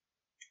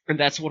 And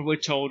that's what we're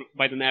told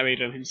by the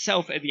narrator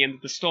himself at the end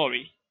of the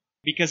story.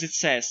 Because it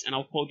says, and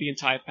I'll quote the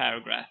entire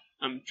paragraph,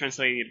 I'm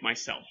translating it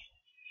myself.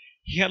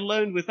 He had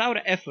learned without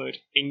effort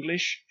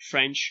English,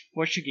 French,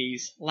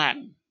 Portuguese,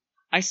 Latin.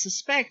 I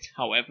suspect,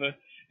 however,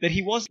 that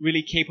he was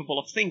really capable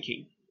of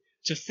thinking.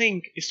 To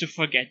think is to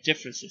forget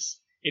differences.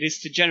 It is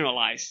to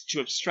generalize,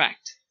 to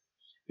abstract.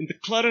 In the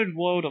cluttered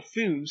world of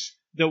Funes,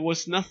 there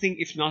was nothing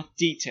if not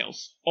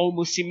details,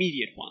 almost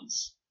immediate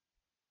ones.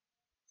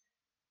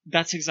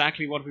 That's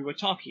exactly what we were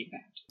talking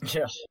about.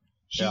 Yeah.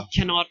 He Yeah.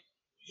 cannot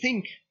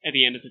think at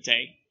the end of the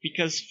day,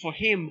 because for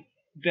him,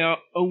 there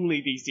are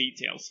only these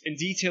details, and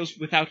details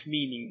without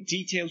meaning,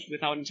 details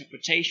without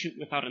interpretation,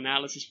 without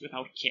analysis,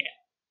 without care.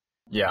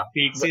 Yeah.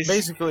 They But exist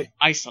basically,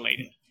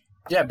 isolated.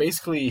 yeah,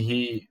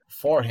 basically,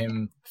 for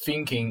him,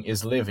 thinking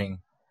is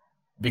living,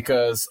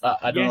 because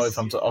I don't know Yes.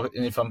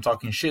 if I'm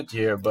talking shit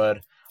here,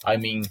 but I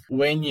mean,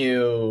 when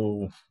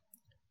you're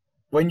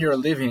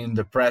living in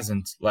the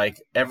present,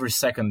 like every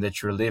second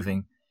that you're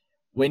living,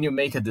 when you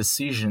make a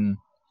decision,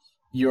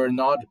 you're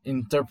not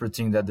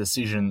interpreting that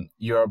decision.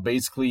 You're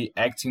basically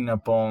acting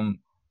upon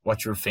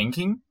what you're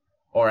thinking,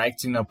 or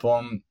acting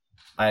upon,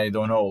 I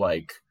don't know,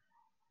 like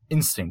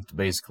instinct,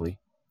 basically.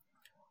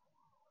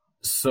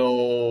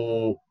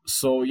 So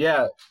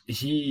yeah,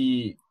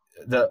 I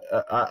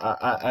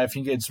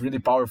think it's really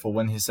powerful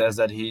when he says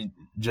that he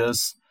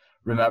just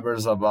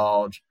remembers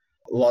about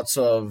lots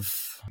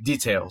of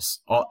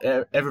details.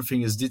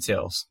 Everything is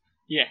details.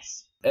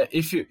 Yes.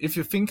 If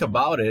you think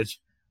about it,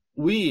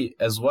 we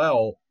as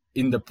well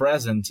in the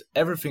present,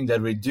 everything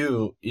that we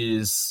do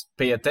is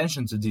pay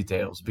attention to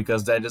details,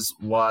 because that is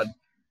what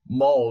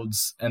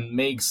molds and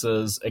makes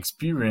us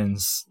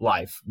experience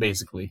life,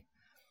 basically.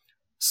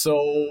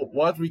 So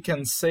what we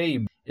can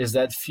say is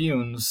that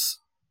Funes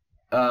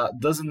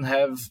doesn't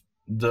have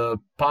the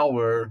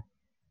power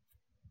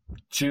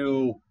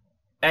to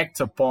act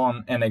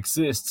upon and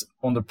exist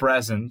on the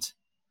present,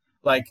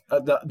 like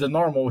the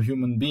normal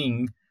human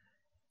being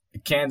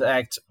can't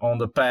act on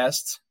the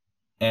past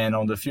and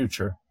on the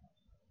future,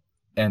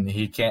 and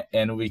we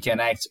can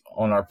act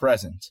on our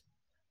present.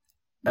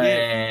 Yeah.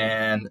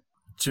 And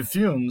to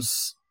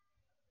Funes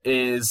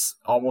is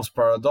almost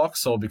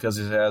paradoxical, because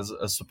he has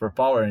a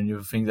superpower and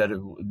you think that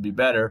it would be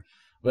better,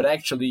 but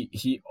actually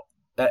he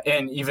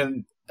and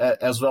even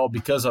as well,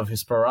 because of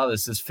his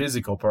paralysis,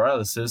 physical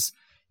paralysis,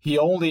 he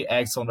only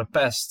acts on the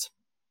past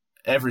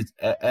at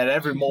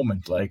every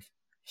moment. Like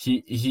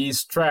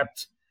he's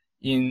trapped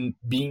in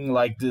being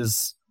like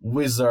this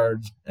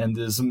wizard and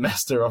this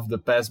master of the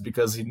past,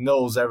 because he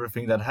knows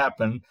everything that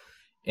happened,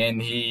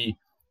 and he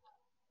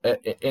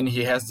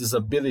has this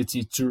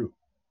ability to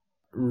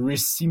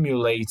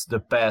resimulate the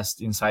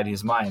past inside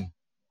his mind.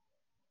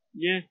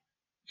 Yeah.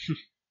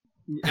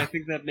 I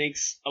think that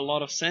makes a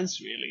lot of sense,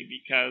 really,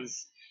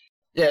 because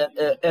Yeah,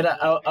 and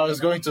I was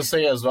going to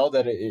say as well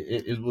that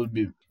it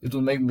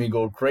would make me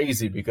go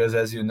crazy, because,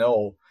 as you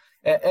know,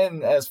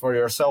 and as for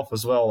yourself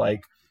as well,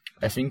 like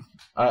I think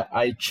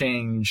I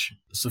change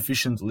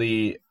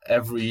sufficiently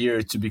every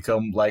year to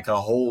become like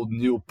a whole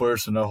new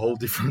person, a whole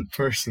different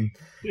person,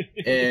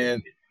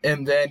 and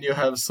then you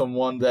have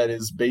someone that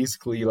is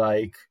basically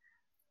like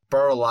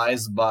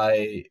paralyzed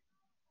by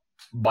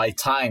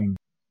time,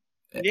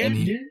 Yeah, and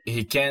yeah.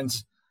 he can't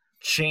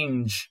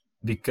change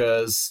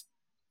because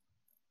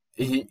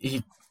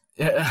he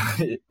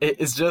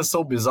it's just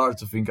so bizarre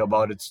to think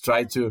about it, to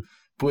try to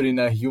put in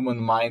a human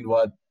mind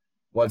what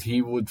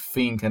he would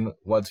think and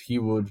what he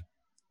would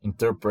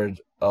interpret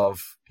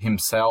of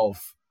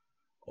himself,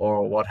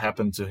 or what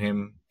happened to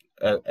him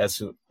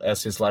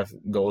as his life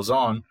goes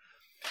on.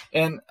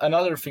 And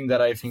another thing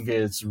that I think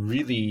is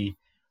really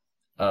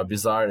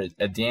bizarre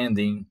at the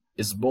ending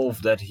is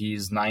both that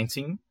he's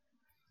 19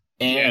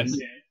 and Yes.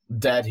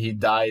 that he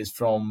dies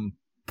from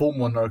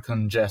pulmonary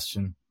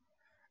congestion.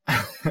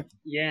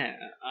 Yeah,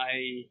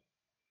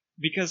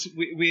 because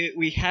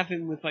we have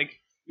him with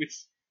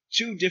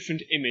two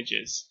different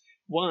images.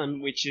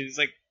 One which is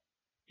like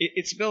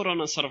it's built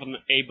on a sort of an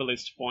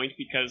ableist point,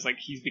 because like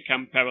he's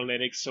become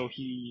paralytic, so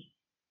he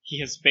he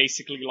has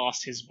basically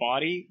lost his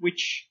body,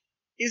 which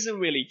isn't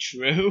really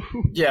true.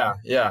 Yeah.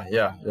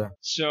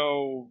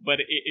 So, but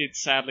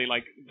it's sadly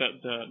like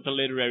the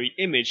literary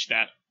image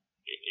that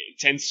it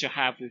tends to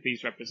have with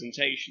these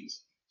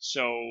representations.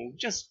 So,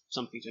 just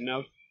something to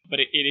note. But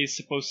it is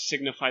supposed to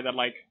signify that,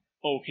 like,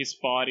 oh, his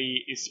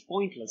body is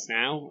pointless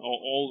now, or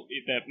all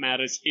that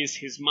matters is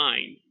his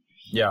mind.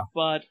 Yeah.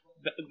 But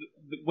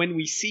when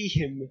we see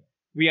him,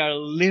 we are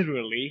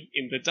literally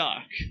in the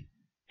dark.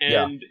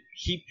 And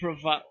he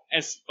provides,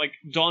 as like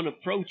dawn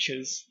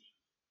approaches,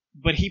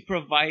 but he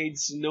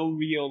provides no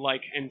real,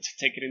 like, and to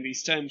take it in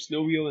these terms,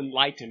 no real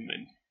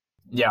enlightenment.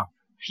 Yeah.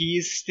 He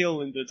is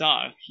still in the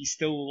dark. He's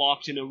still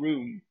locked in a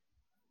room.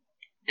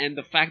 And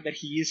the fact that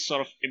he is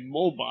sort of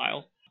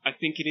immobile, I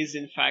think it is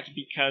in fact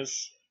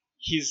because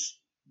his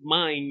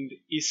mind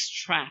is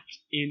trapped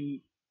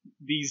in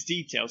these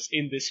details,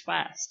 in this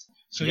past.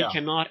 So he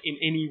cannot in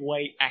any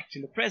way act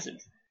in the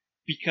present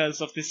because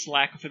of this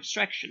lack of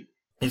abstraction.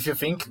 If you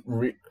think,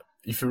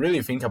 if you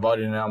really think about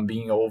it, and I'm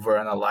being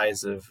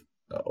overanalyzing,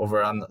 I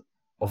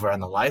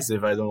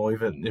don't know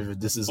even if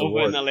this is a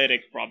word.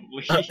 Overanalytic,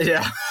 probably.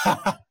 Yeah.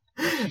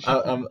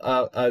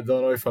 I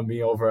don't know if I'm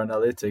being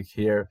overanalytic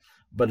here,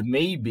 but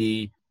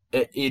maybe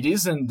it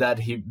isn't that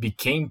he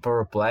became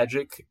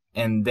paraplegic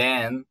and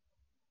then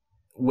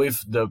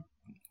with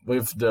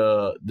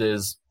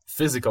this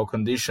physical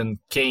condition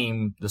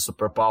came the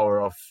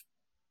superpower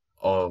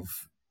of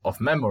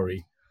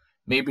memory.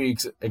 Maybe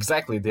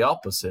exactly the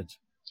opposite.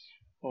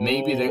 I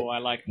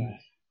like that.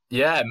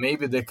 Yeah,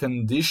 maybe the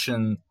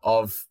condition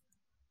of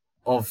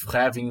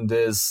having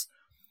this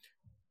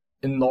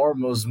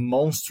enormous,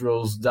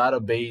 monstrous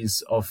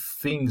database of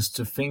things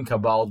to think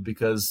about,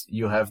 because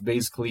you have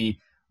basically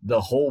the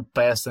whole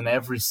past and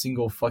every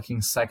single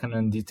fucking second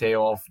and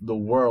detail of the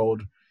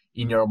world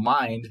in your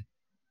mind,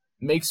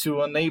 makes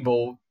you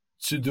unable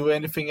to do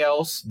anything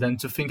else than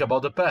to think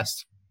about the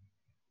past.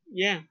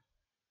 Yeah.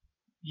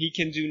 He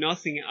can do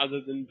nothing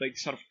other than like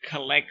sort of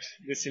collect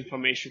this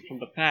information from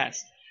the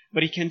past,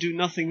 but he can do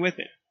nothing with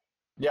it.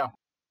 Yeah.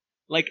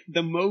 Like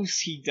the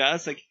most he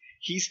does, like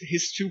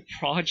his two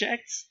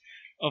projects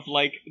of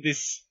like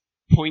this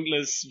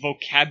pointless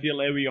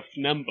vocabulary of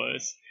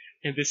numbers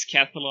and this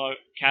catalog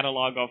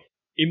of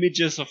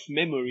images of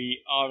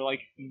memory are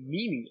like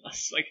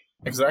meaningless. Like,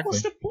 exactly.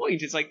 What's the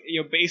point? It's like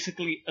you're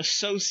basically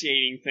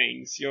associating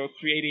things. You're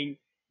creating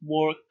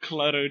more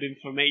cluttered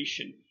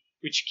information,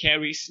 which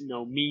carries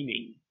no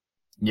meaning.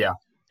 Yeah.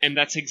 And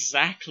that's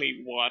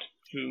exactly what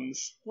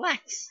Fooms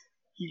lacks.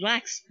 He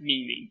lacks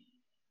meaning.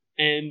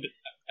 And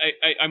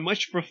I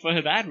much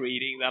prefer that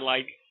reading, that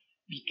like,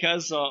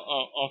 because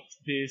of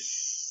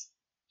this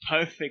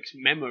perfect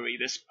memory,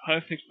 this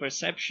perfect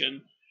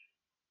perception,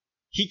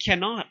 he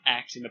cannot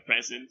act in the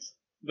present.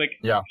 Like,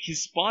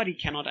 his body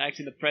cannot act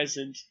in the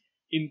present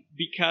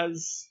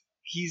because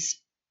he's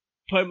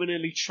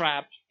permanently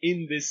trapped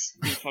in this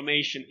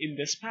information, in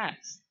this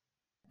past.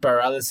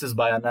 Paralysis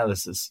by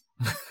analysis.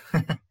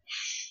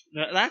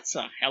 That's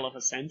a hell of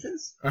a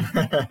sentence.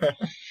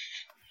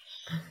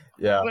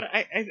 Yeah. But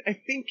I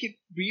think it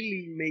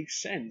really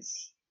makes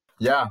sense.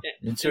 Yeah,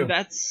 me too. And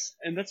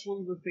that's one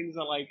of the things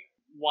I like,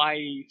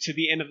 why, to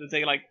the end of the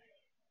day, like,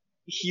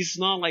 he's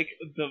not like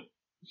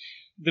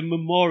the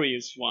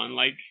memorious one,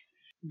 like,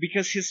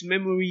 because his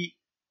memory,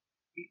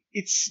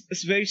 it's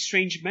a very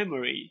strange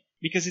memory,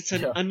 because it's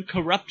an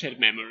uncorrupted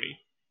memory.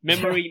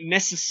 Memory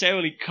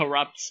necessarily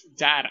corrupts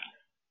data.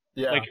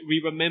 Yeah. Like,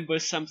 we remember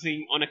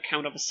something on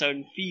account of a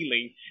certain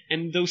feeling,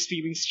 and those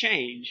feelings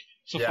change.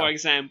 So, for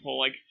example,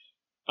 like,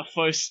 a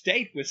first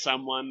date with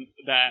someone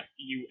that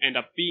you end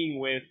up being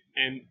with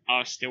and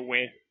are still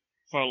with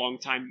for a long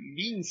time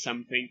means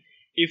something.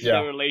 If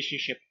the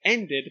relationship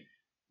ended,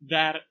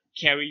 that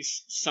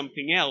carries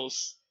something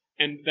else,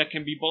 and that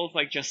can be both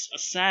like just a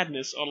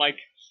sadness or like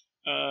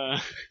a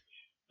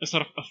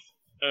sort of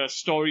a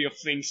story of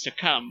things to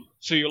come.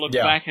 So you look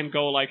back and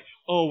go like,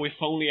 oh,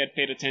 if only I'd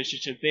paid attention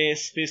to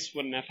this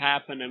wouldn't have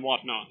happened and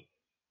whatnot.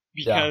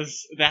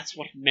 Because that's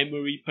what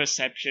memory,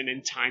 perception,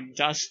 and time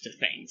does to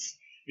things.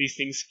 These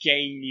things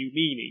gain new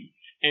meaning.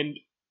 And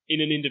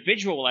in an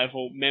individual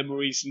level,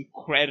 memory is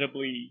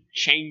incredibly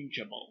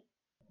changeable.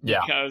 Yeah.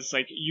 Because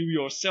like you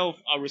yourself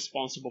are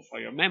responsible for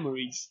your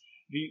memories.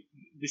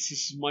 This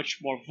is much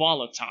more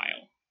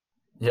volatile.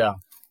 Yeah.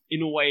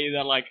 In a way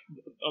that like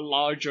a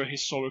larger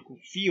historical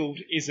field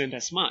isn't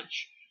as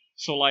much.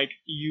 So like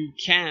you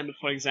can,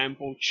 for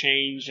example,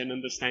 change and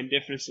understand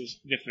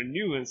different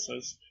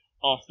nuances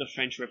of the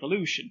French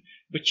Revolution.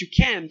 But you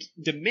can't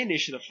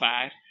diminish the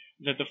fact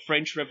that the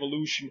French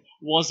Revolution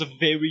was a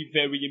very,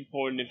 very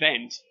important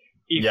event.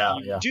 If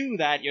you do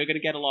that, you're going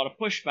to get a lot of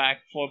pushback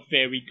for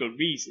very good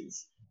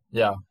reasons.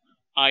 Yeah.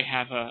 I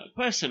have a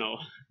personal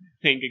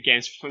thing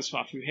against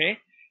Francois Furet,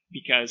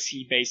 because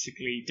he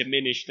basically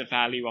diminished the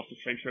value of the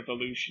French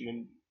Revolution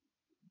and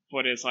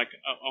put it as like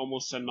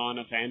almost a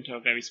non-event or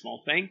a very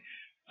small thing,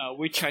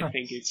 which I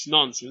think is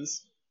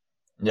nonsense.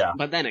 Yeah.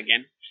 But then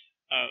again,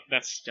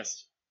 that's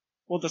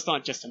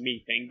not just a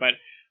me thing, but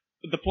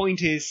the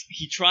point is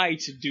he tried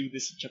to do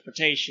this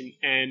interpretation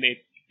and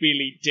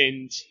really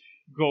didn't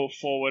go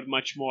forward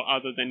much more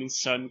other than in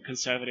certain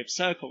conservative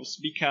circles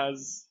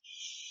because,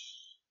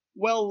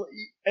 well,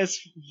 as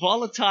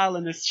volatile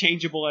and as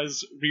changeable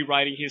as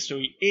rewriting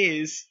history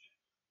is,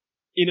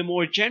 in a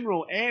more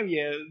general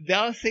area, there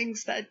are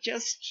things that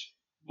just,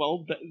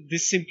 well,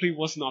 this simply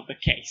was not the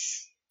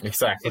case.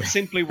 Exactly. It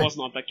simply was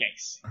not the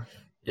case.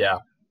 Yeah.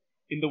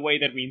 In the way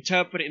that we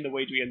interpret, in the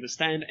way that we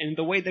understand, and in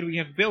the way that we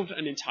have built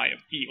an entire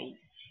field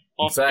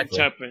of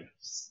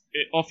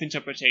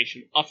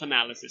interpretation, of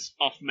analysis,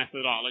 of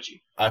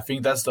methodology. I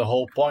think that's the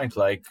whole point.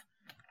 Like,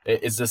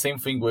 it's the same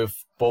thing with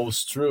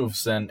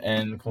post-truths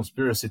and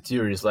conspiracy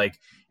theories. Like,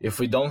 if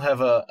we don't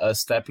have a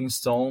stepping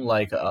stone,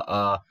 like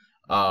a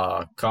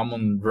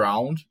common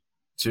ground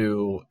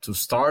to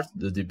start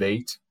the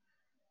debate,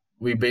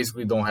 we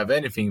basically don't have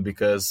anything,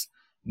 because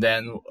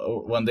then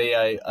one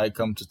day I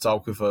come to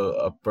talk with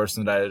a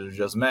person that I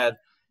just met,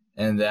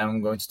 and then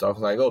I'm going to talk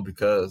like, oh,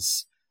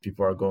 because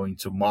people are going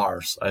to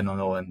Mars, I don't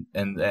know, and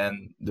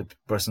then the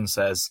person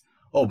says,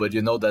 oh, but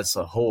you know that's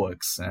a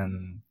hoax,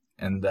 and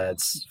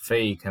that's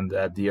fake, and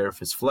that the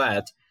Earth is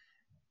flat.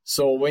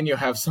 So when you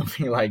have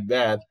something like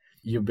that,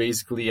 you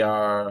basically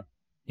are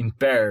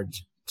impaired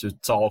to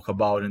talk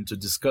about and to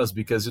discuss,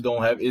 because you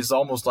don't have, it's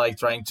almost like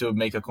trying to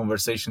make a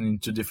conversation in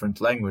two different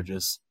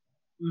languages.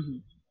 Mm-hmm.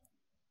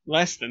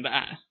 Less than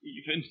that,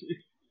 even.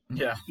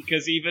 Yeah.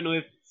 Because even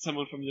with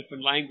someone from a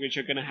different language,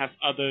 you're going to have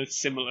other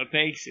similar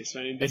bases.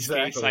 And in this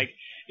case, like,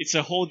 it's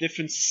a whole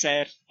different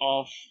set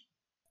of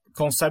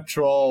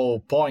conceptual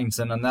points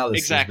and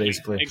analysis,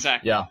 basically.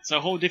 Exactly. Yeah. It's a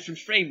whole different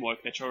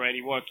framework that you're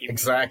already working with.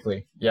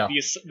 Exactly. Yeah.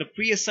 The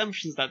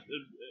pre-assumptions that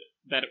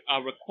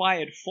are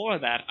required for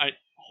that are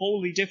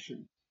wholly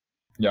different.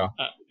 Yeah.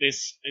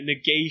 This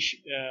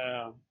negation,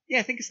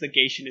 I think it's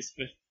negationist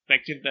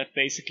perspective that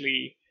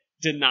basically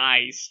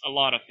denies a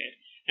lot of it.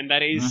 And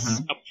that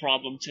is a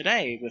problem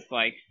today with,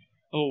 like,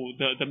 oh,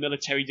 the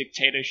military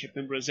dictatorship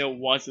in Brazil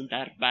wasn't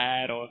that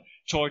bad, or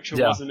torture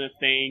wasn't a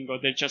thing, or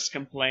they're just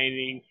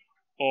complaining,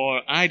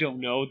 or, I don't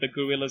know, the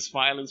guerrillas'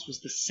 violence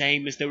was the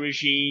same as the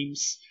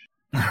regime's.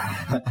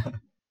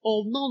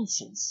 All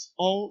nonsense.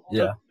 All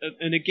a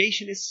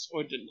negationist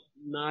or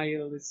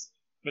denialist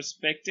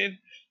perspective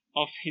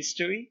of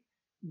history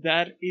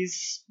that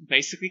is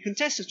basically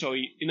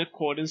contestatory in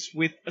accordance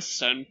with a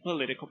certain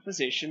political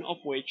position, of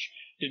which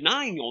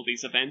denying all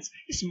these events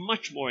is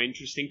much more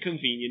interesting,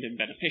 convenient, and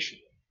beneficial.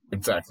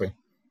 Exactly.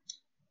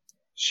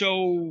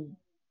 So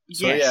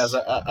yes,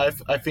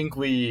 I think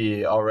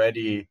we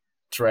already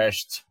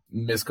trashed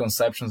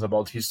misconceptions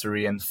about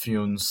history and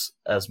films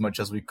as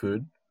much as we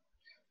could.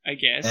 I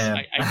guess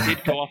I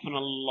did go off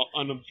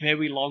on a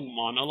very long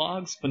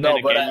monologues, but no,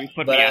 then again, you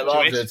put me I up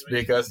loved to it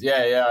because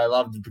I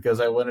loved it because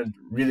I wanted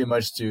really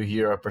much to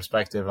hear a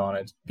perspective on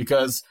it.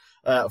 Because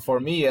for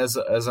me, as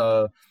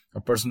a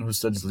person who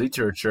studies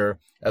literature,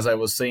 as I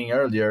was saying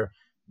earlier,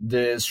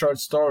 the short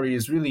story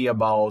is really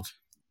about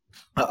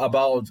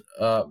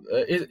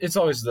it's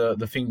always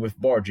the thing with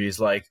Borges,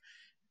 like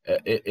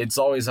it's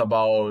always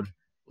about,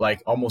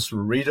 like, almost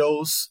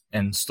riddles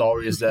and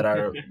stories that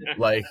are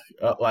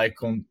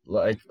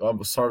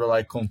sort of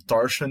like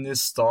contortionist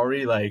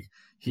story. Like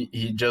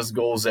he just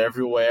goes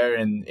everywhere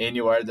and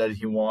anywhere that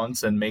he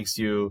wants and makes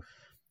you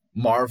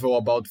marvel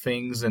about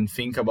things and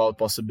think about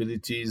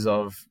possibilities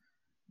of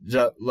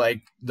just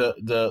like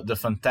the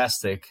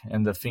fantastic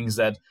and the things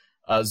that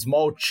a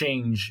small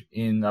change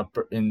in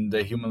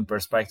the human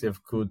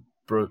perspective could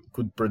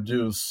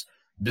produce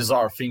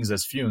bizarre things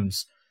as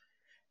films.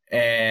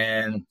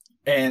 And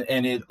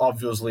it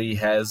obviously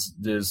has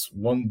this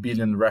 1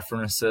 billion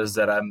references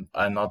that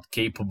I'm not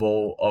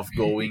capable of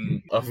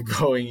going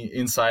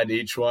inside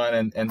each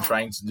one and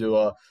trying to do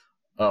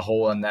a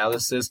whole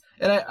analysis.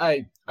 And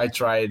I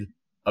tried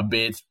a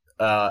bit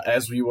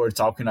as we were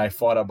talking. I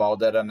thought about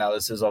that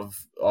analysis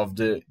of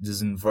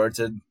this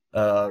inverted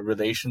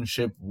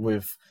relationship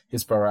with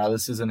his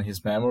paralysis and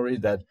his memory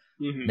that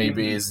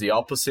maybe is the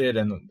opposite,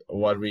 and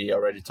what we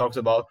already talked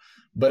about.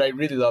 But I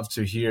really love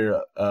to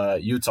hear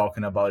you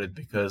talking about it,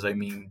 because I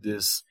mean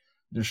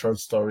the short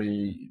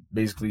story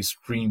basically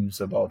screams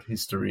about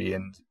history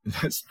and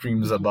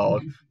screams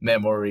about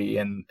memory,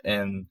 and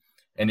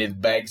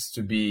it begs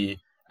to be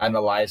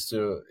analyzed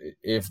to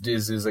if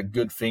this is a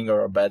good thing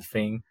or a bad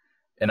thing.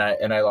 And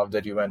I love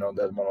that you went on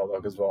that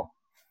monologue as well.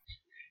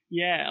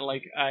 Yeah,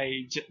 like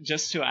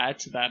just to add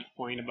to that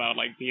point about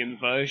like the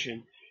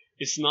inversion,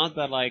 it's not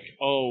that like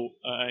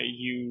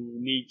you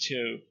need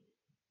to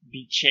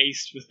be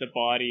chased with the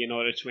body in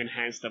order to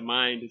enhance the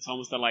mind. It's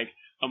almost like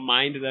a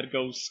mind that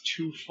goes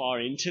too far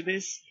into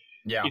this.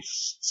 Yeah,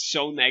 it's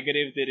so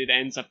negative that it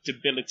ends up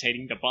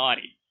debilitating the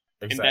body.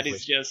 Exactly. And that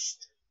is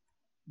just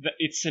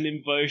it's an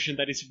inversion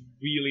that is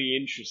really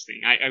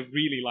interesting. I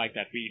really like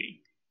that reading.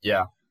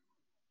 Yeah.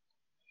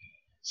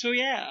 So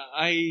yeah,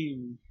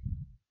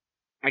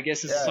 I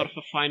guess it's sort of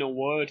a final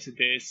word to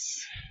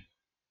this.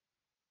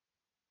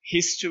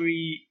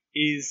 History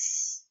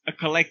is a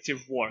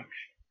collective work.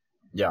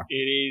 Yeah.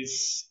 It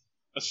is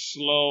a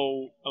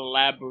slow,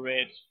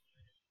 elaborate,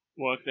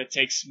 work that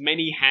takes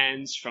many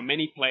hands from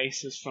many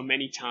places from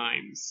many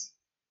times.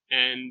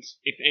 And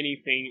if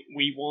anything,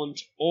 we want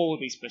all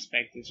these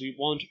perspectives, we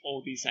want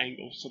all these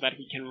angles so that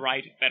we can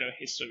write better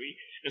history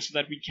and so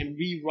that we can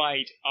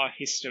rewrite our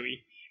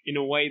history in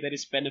a way that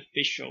is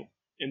beneficial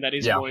and that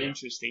is more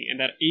interesting and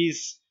that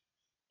is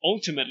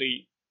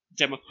ultimately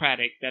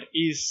democratic, that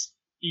is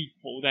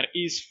equal, that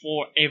is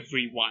for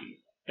everyone,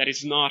 that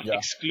is not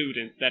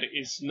excluded, that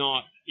is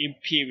not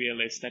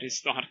imperialist, that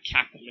is not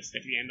capitalist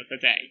at the end of the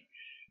day.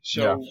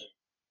 So,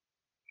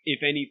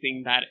 if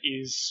anything, that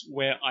is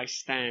where I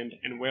stand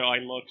and where I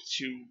look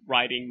to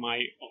writing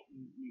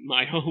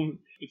my own,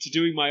 to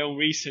doing my own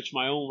research,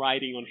 my own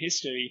writing on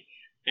history,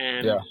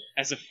 and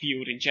as a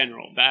field in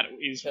general. That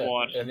is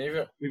what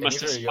we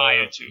must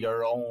aspire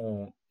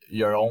to.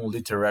 Your own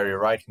literary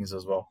writings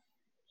as well.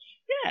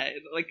 Yeah,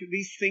 like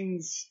these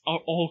things are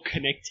all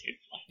connected.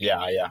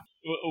 Like,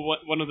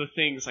 one of the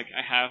things, like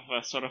I have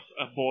a sort of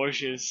a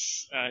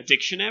Borges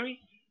dictionary,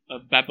 a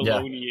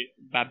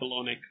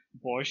Babylonic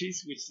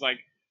Borges, which is like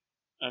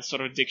a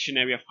sort of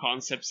dictionary of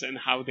concepts and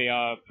how they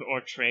are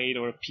portrayed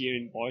or appear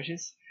in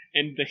Borges.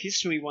 And the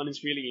history one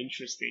is really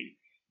interesting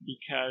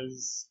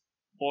because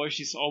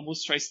Borges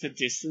almost tries to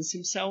distance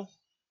himself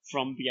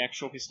from the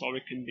actual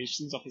historic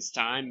conditions of his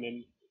time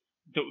and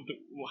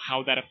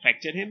how that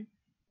affected him.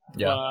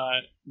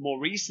 But more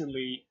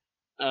recently,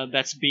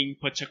 that's being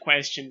put to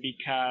question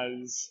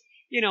because,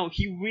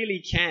 he really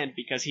can't,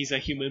 because he's a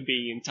human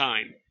being in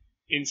time,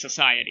 in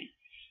society.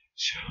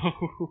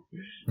 So,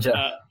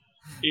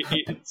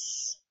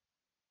 it's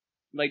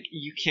like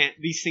you can't,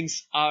 these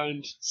things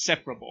aren't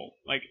separable.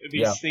 Like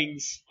these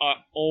things are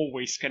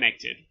always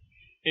connected,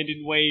 and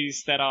in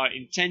ways that are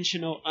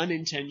intentional,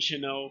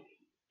 unintentional,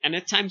 and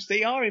at times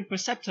they are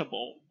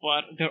imperceptible,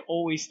 but they're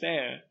always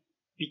there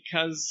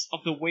because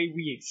of the way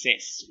we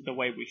exist, the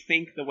way we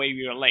think, the way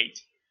we relate.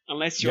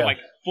 Unless you're like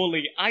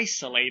fully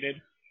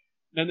isolated,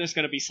 then there's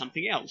going to be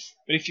something else.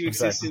 But if you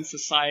exist in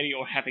society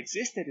or have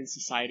existed in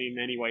society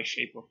in any way,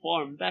 shape, or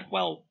form, that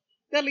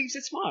leaves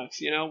its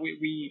marks.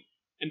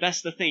 And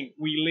that's the thing.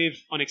 We live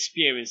on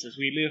experiences.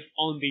 We live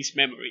on these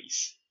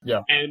memories.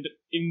 Yeah. And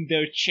in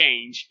their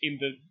change, in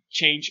the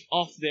change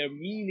of their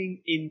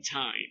meaning in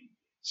time.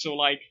 So,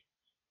 like,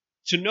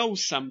 to know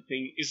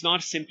something is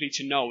not simply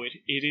to know it.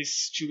 It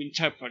is to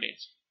interpret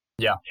it.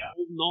 Yeah.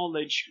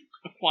 Knowledge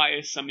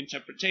acquires some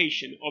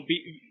interpretation, or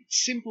be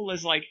simple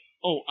as like,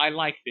 oh, I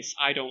like this,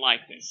 I don't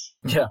like this.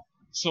 Yeah.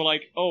 So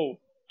like, oh,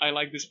 I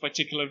like this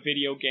particular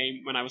video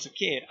game when I was a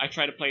kid. I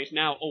try to play it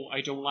now. Oh,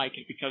 I don't like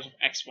it because of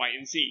X, Y,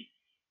 and Z.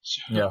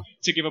 So,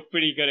 to give a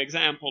pretty good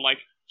example, like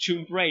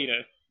Tomb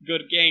Raider,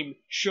 good game,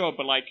 sure,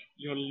 but like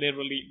you're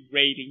literally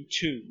raiding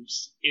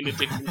tombs in a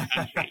different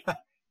country.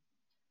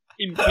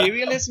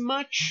 Imperialism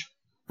much?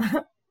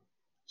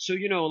 So,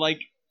 like,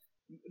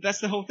 that's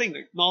the whole thing.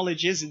 Like,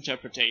 knowledge is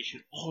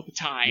interpretation all the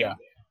time,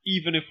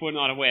 even if we're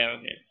not aware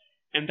of it.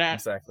 And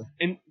that,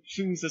 and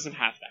Foons doesn't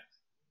have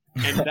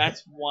that. And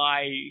that's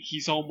why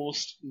he's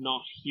almost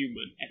not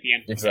human at the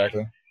end of the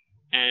day.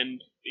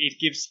 And it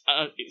gives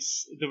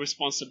us the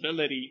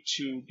responsibility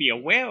to be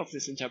aware of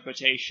this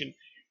interpretation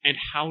and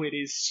how it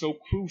is so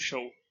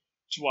crucial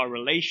to our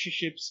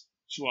relationships,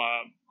 to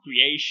our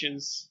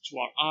creations, to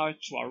our art,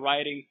 to our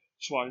writing,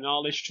 to our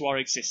knowledge, to our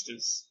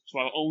existence, to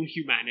our own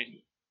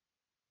humanity.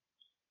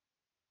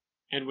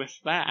 And with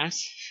that,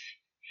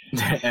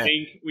 I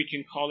think we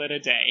can call it a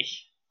day.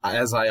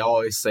 As I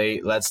always say,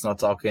 let's not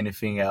talk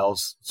anything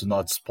else to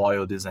not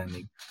spoil this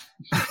ending.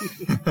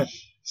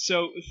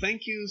 So,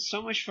 thank you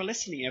so much for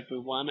listening,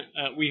 everyone.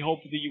 We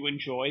hope that you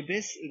enjoyed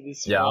this.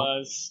 This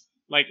was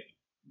like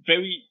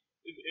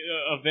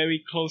a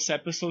very close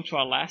episode to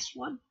our last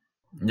one.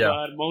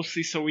 But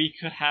mostly so we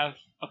could have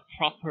a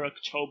proper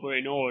October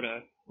in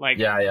order. Like,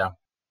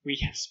 we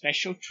have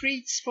special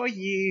treats for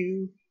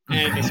you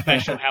and a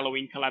special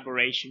Halloween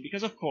collaboration,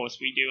 because of course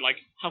we do. Like,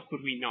 how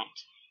could we not?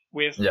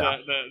 With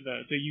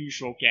the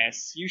usual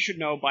guests. You should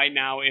know by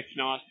now. If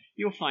not,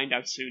 you'll find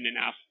out soon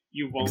enough.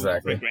 You won't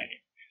regret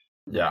it.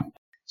 Yeah.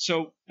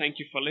 So, thank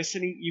you for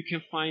listening. You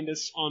can find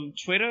us on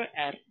Twitter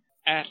at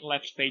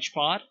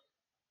LeftPagePod.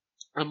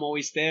 I'm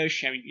always there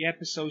sharing the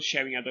episodes,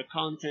 sharing other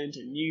content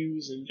and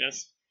news and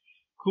just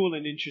cool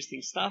and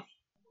interesting stuff.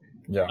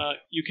 Yeah.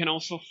 You can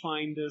also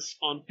find us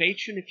on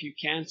Patreon if you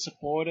can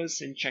support us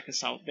and check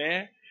us out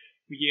there.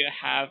 We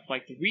have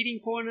like the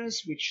reading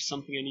corners, which is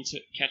something I need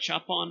to catch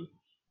up on.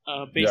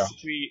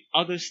 Basically,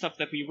 other stuff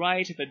that we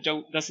write that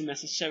doesn't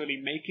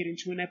necessarily make it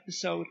into an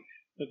episode,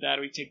 but that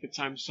we take the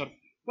time to sort of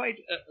write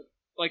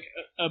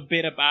a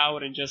bit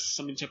about, and just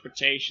some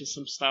interpretation,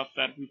 some stuff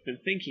that we've been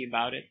thinking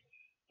about it,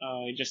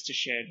 just to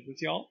share it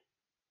with y'all.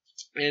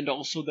 And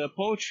also the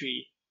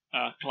poetry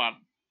club,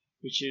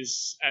 which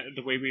is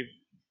the way we've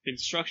been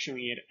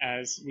structuring it,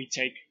 as we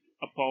take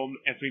a poem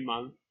every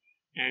month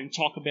and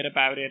talk a bit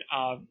about it.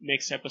 Our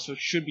next episode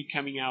should be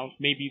coming out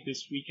maybe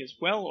this week as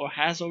well, or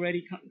has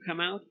already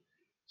come out.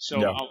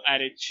 So I'll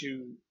add it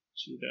to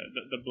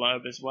the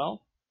blurb as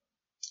well.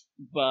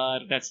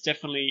 But that's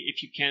definitely,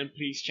 if you can,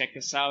 please check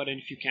us out. And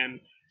if you can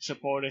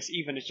support us,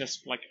 even if it's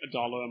just like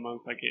 $1 a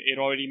month. Like it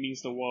already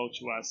means the world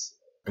to us.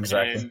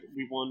 Exactly. And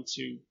we want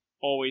to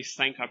always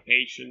thank our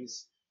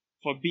patrons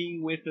for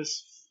being with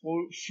us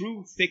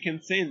through thick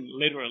and thin,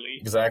 literally.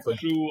 Exactly.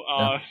 Through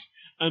our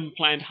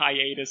unplanned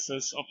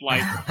hiatuses of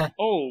like,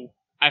 oh,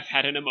 I've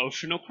had an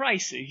emotional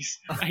crisis.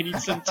 I need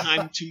some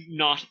time to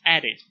not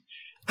edit.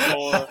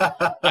 Or,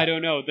 I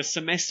don't know, the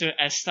semester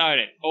has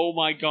started. Oh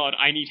my god,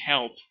 I need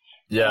help.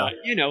 Yeah.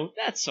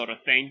 That sort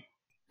of thing.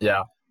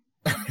 Yeah.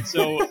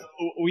 So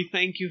we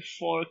thank you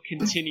for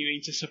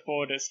continuing to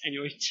support us and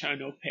your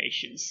eternal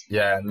patience.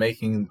 Yeah, and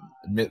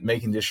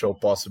making this show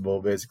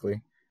possible,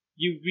 basically.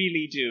 You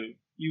really do.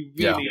 You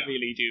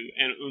really do.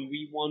 And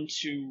we want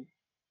to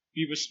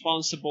be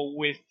responsible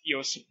with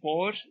your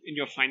support and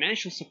your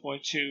financial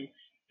support too,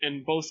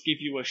 and both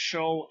give you a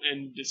show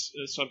and this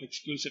sort of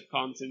exclusive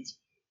content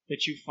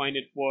that you find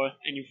it worth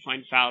and you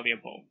find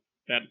valuable.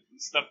 That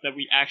stuff that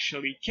we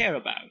actually care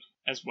about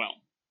as well.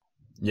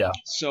 Yeah.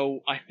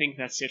 So I think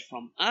that's it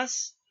from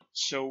us.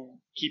 So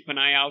keep an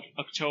eye out.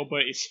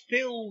 October is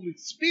filled with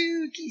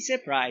spooky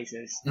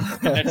surprises.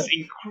 That's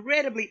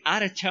incredibly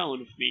out of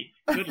tone of me.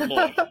 Good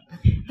lord.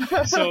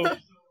 So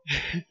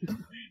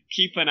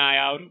keep an eye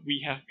out.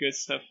 We have good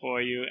stuff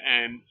for you,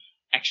 and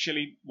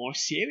actually more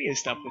serious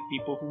stuff with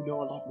people who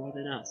know a lot more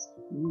than us.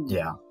 Ooh.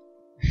 Yeah.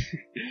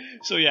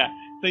 So yeah,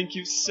 thank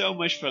you so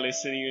much for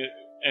listening,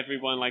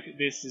 everyone. Like,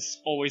 this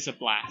is always a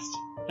blast.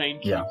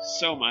 Thank you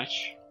so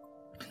much.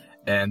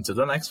 And to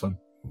the next one.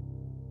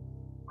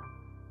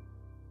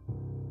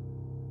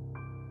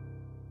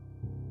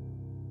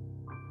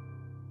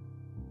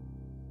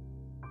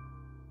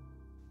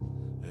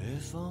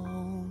 If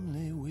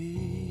only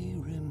we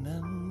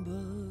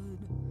remembered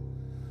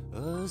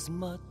as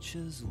much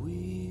as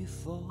we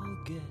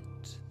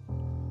forget.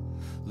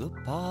 The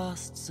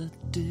past's a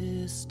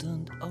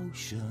distant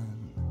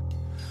ocean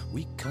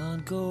we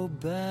can't go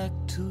back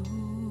to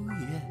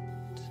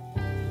yet.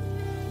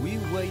 We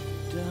wait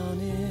down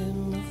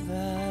in the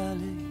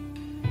valley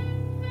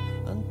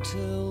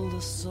until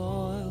the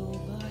soil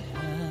by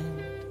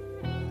hand,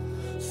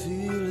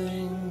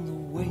 feeling the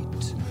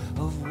weight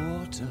of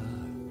water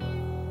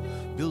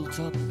built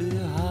up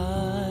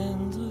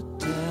behind the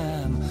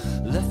dam.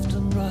 Left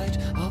and right,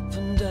 up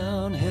and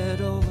down,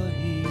 head over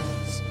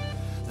heels.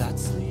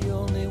 That's the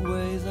only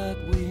way that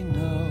we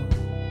know.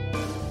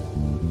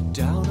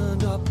 Down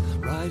and up,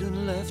 right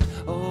and left,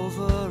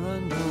 over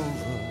and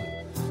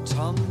over,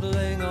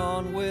 tumbling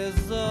on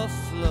with the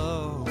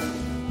flow.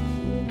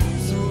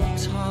 Through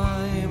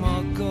time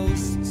our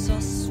ghosts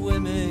are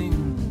swimming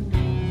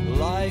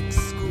like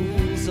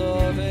schools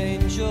of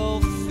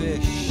angel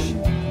fish.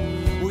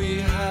 We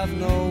have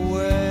no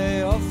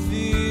way of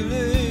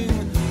feeling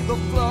the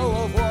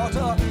flow of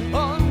water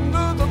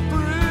under the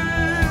bridge.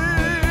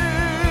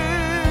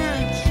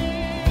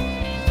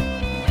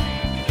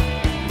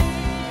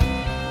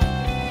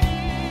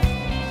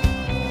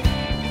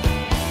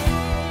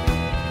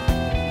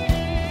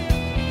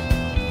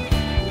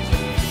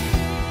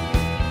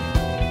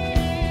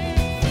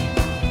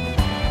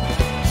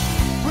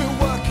 We're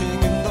working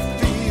in the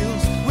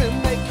fields, we're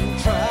making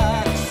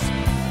tracks.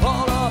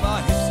 All of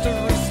our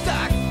history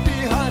stacked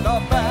behind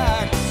our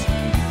backs.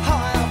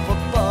 High up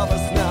above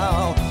us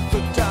now, the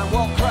dam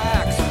wall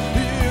cracks.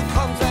 Here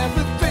comes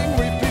everything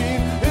we've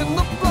been in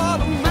the blood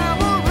of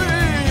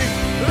memory.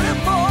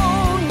 If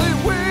only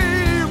we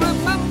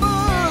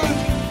remembered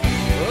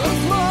as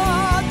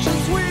much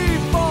as we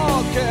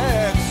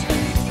forget.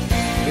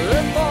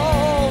 If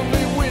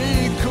only we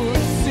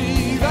could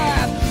see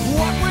that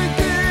what we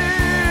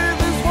give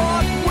is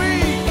what we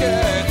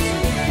get.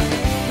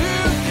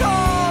 Here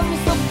comes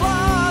the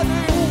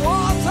flooding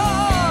water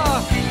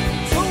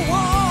to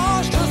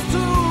wash us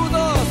to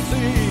the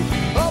sea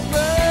of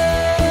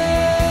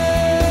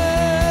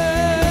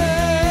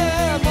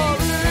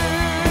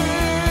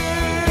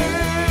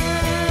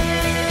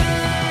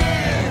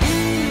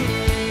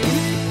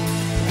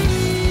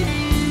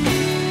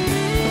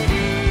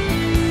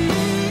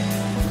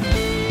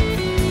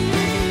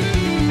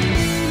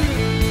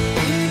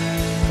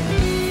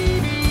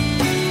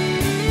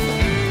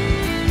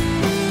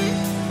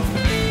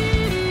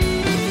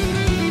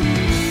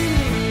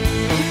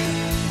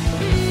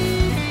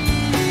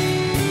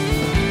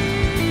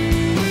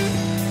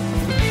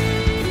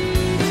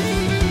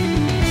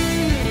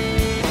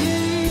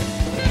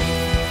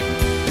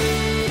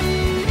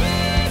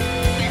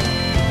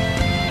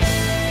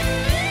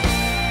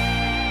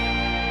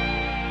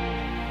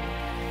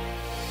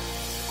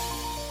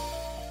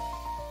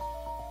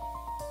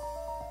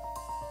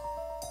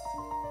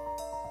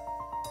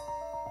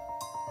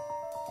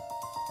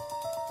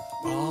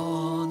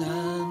on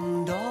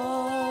and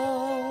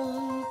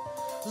on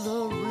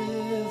the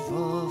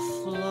river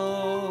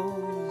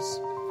flows.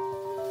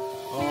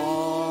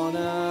 On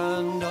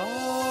and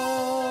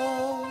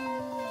on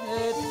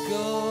it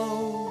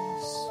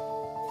goes.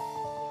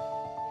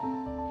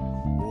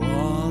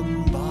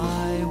 One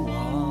by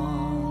one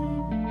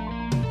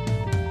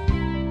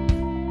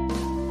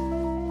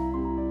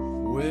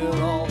we'll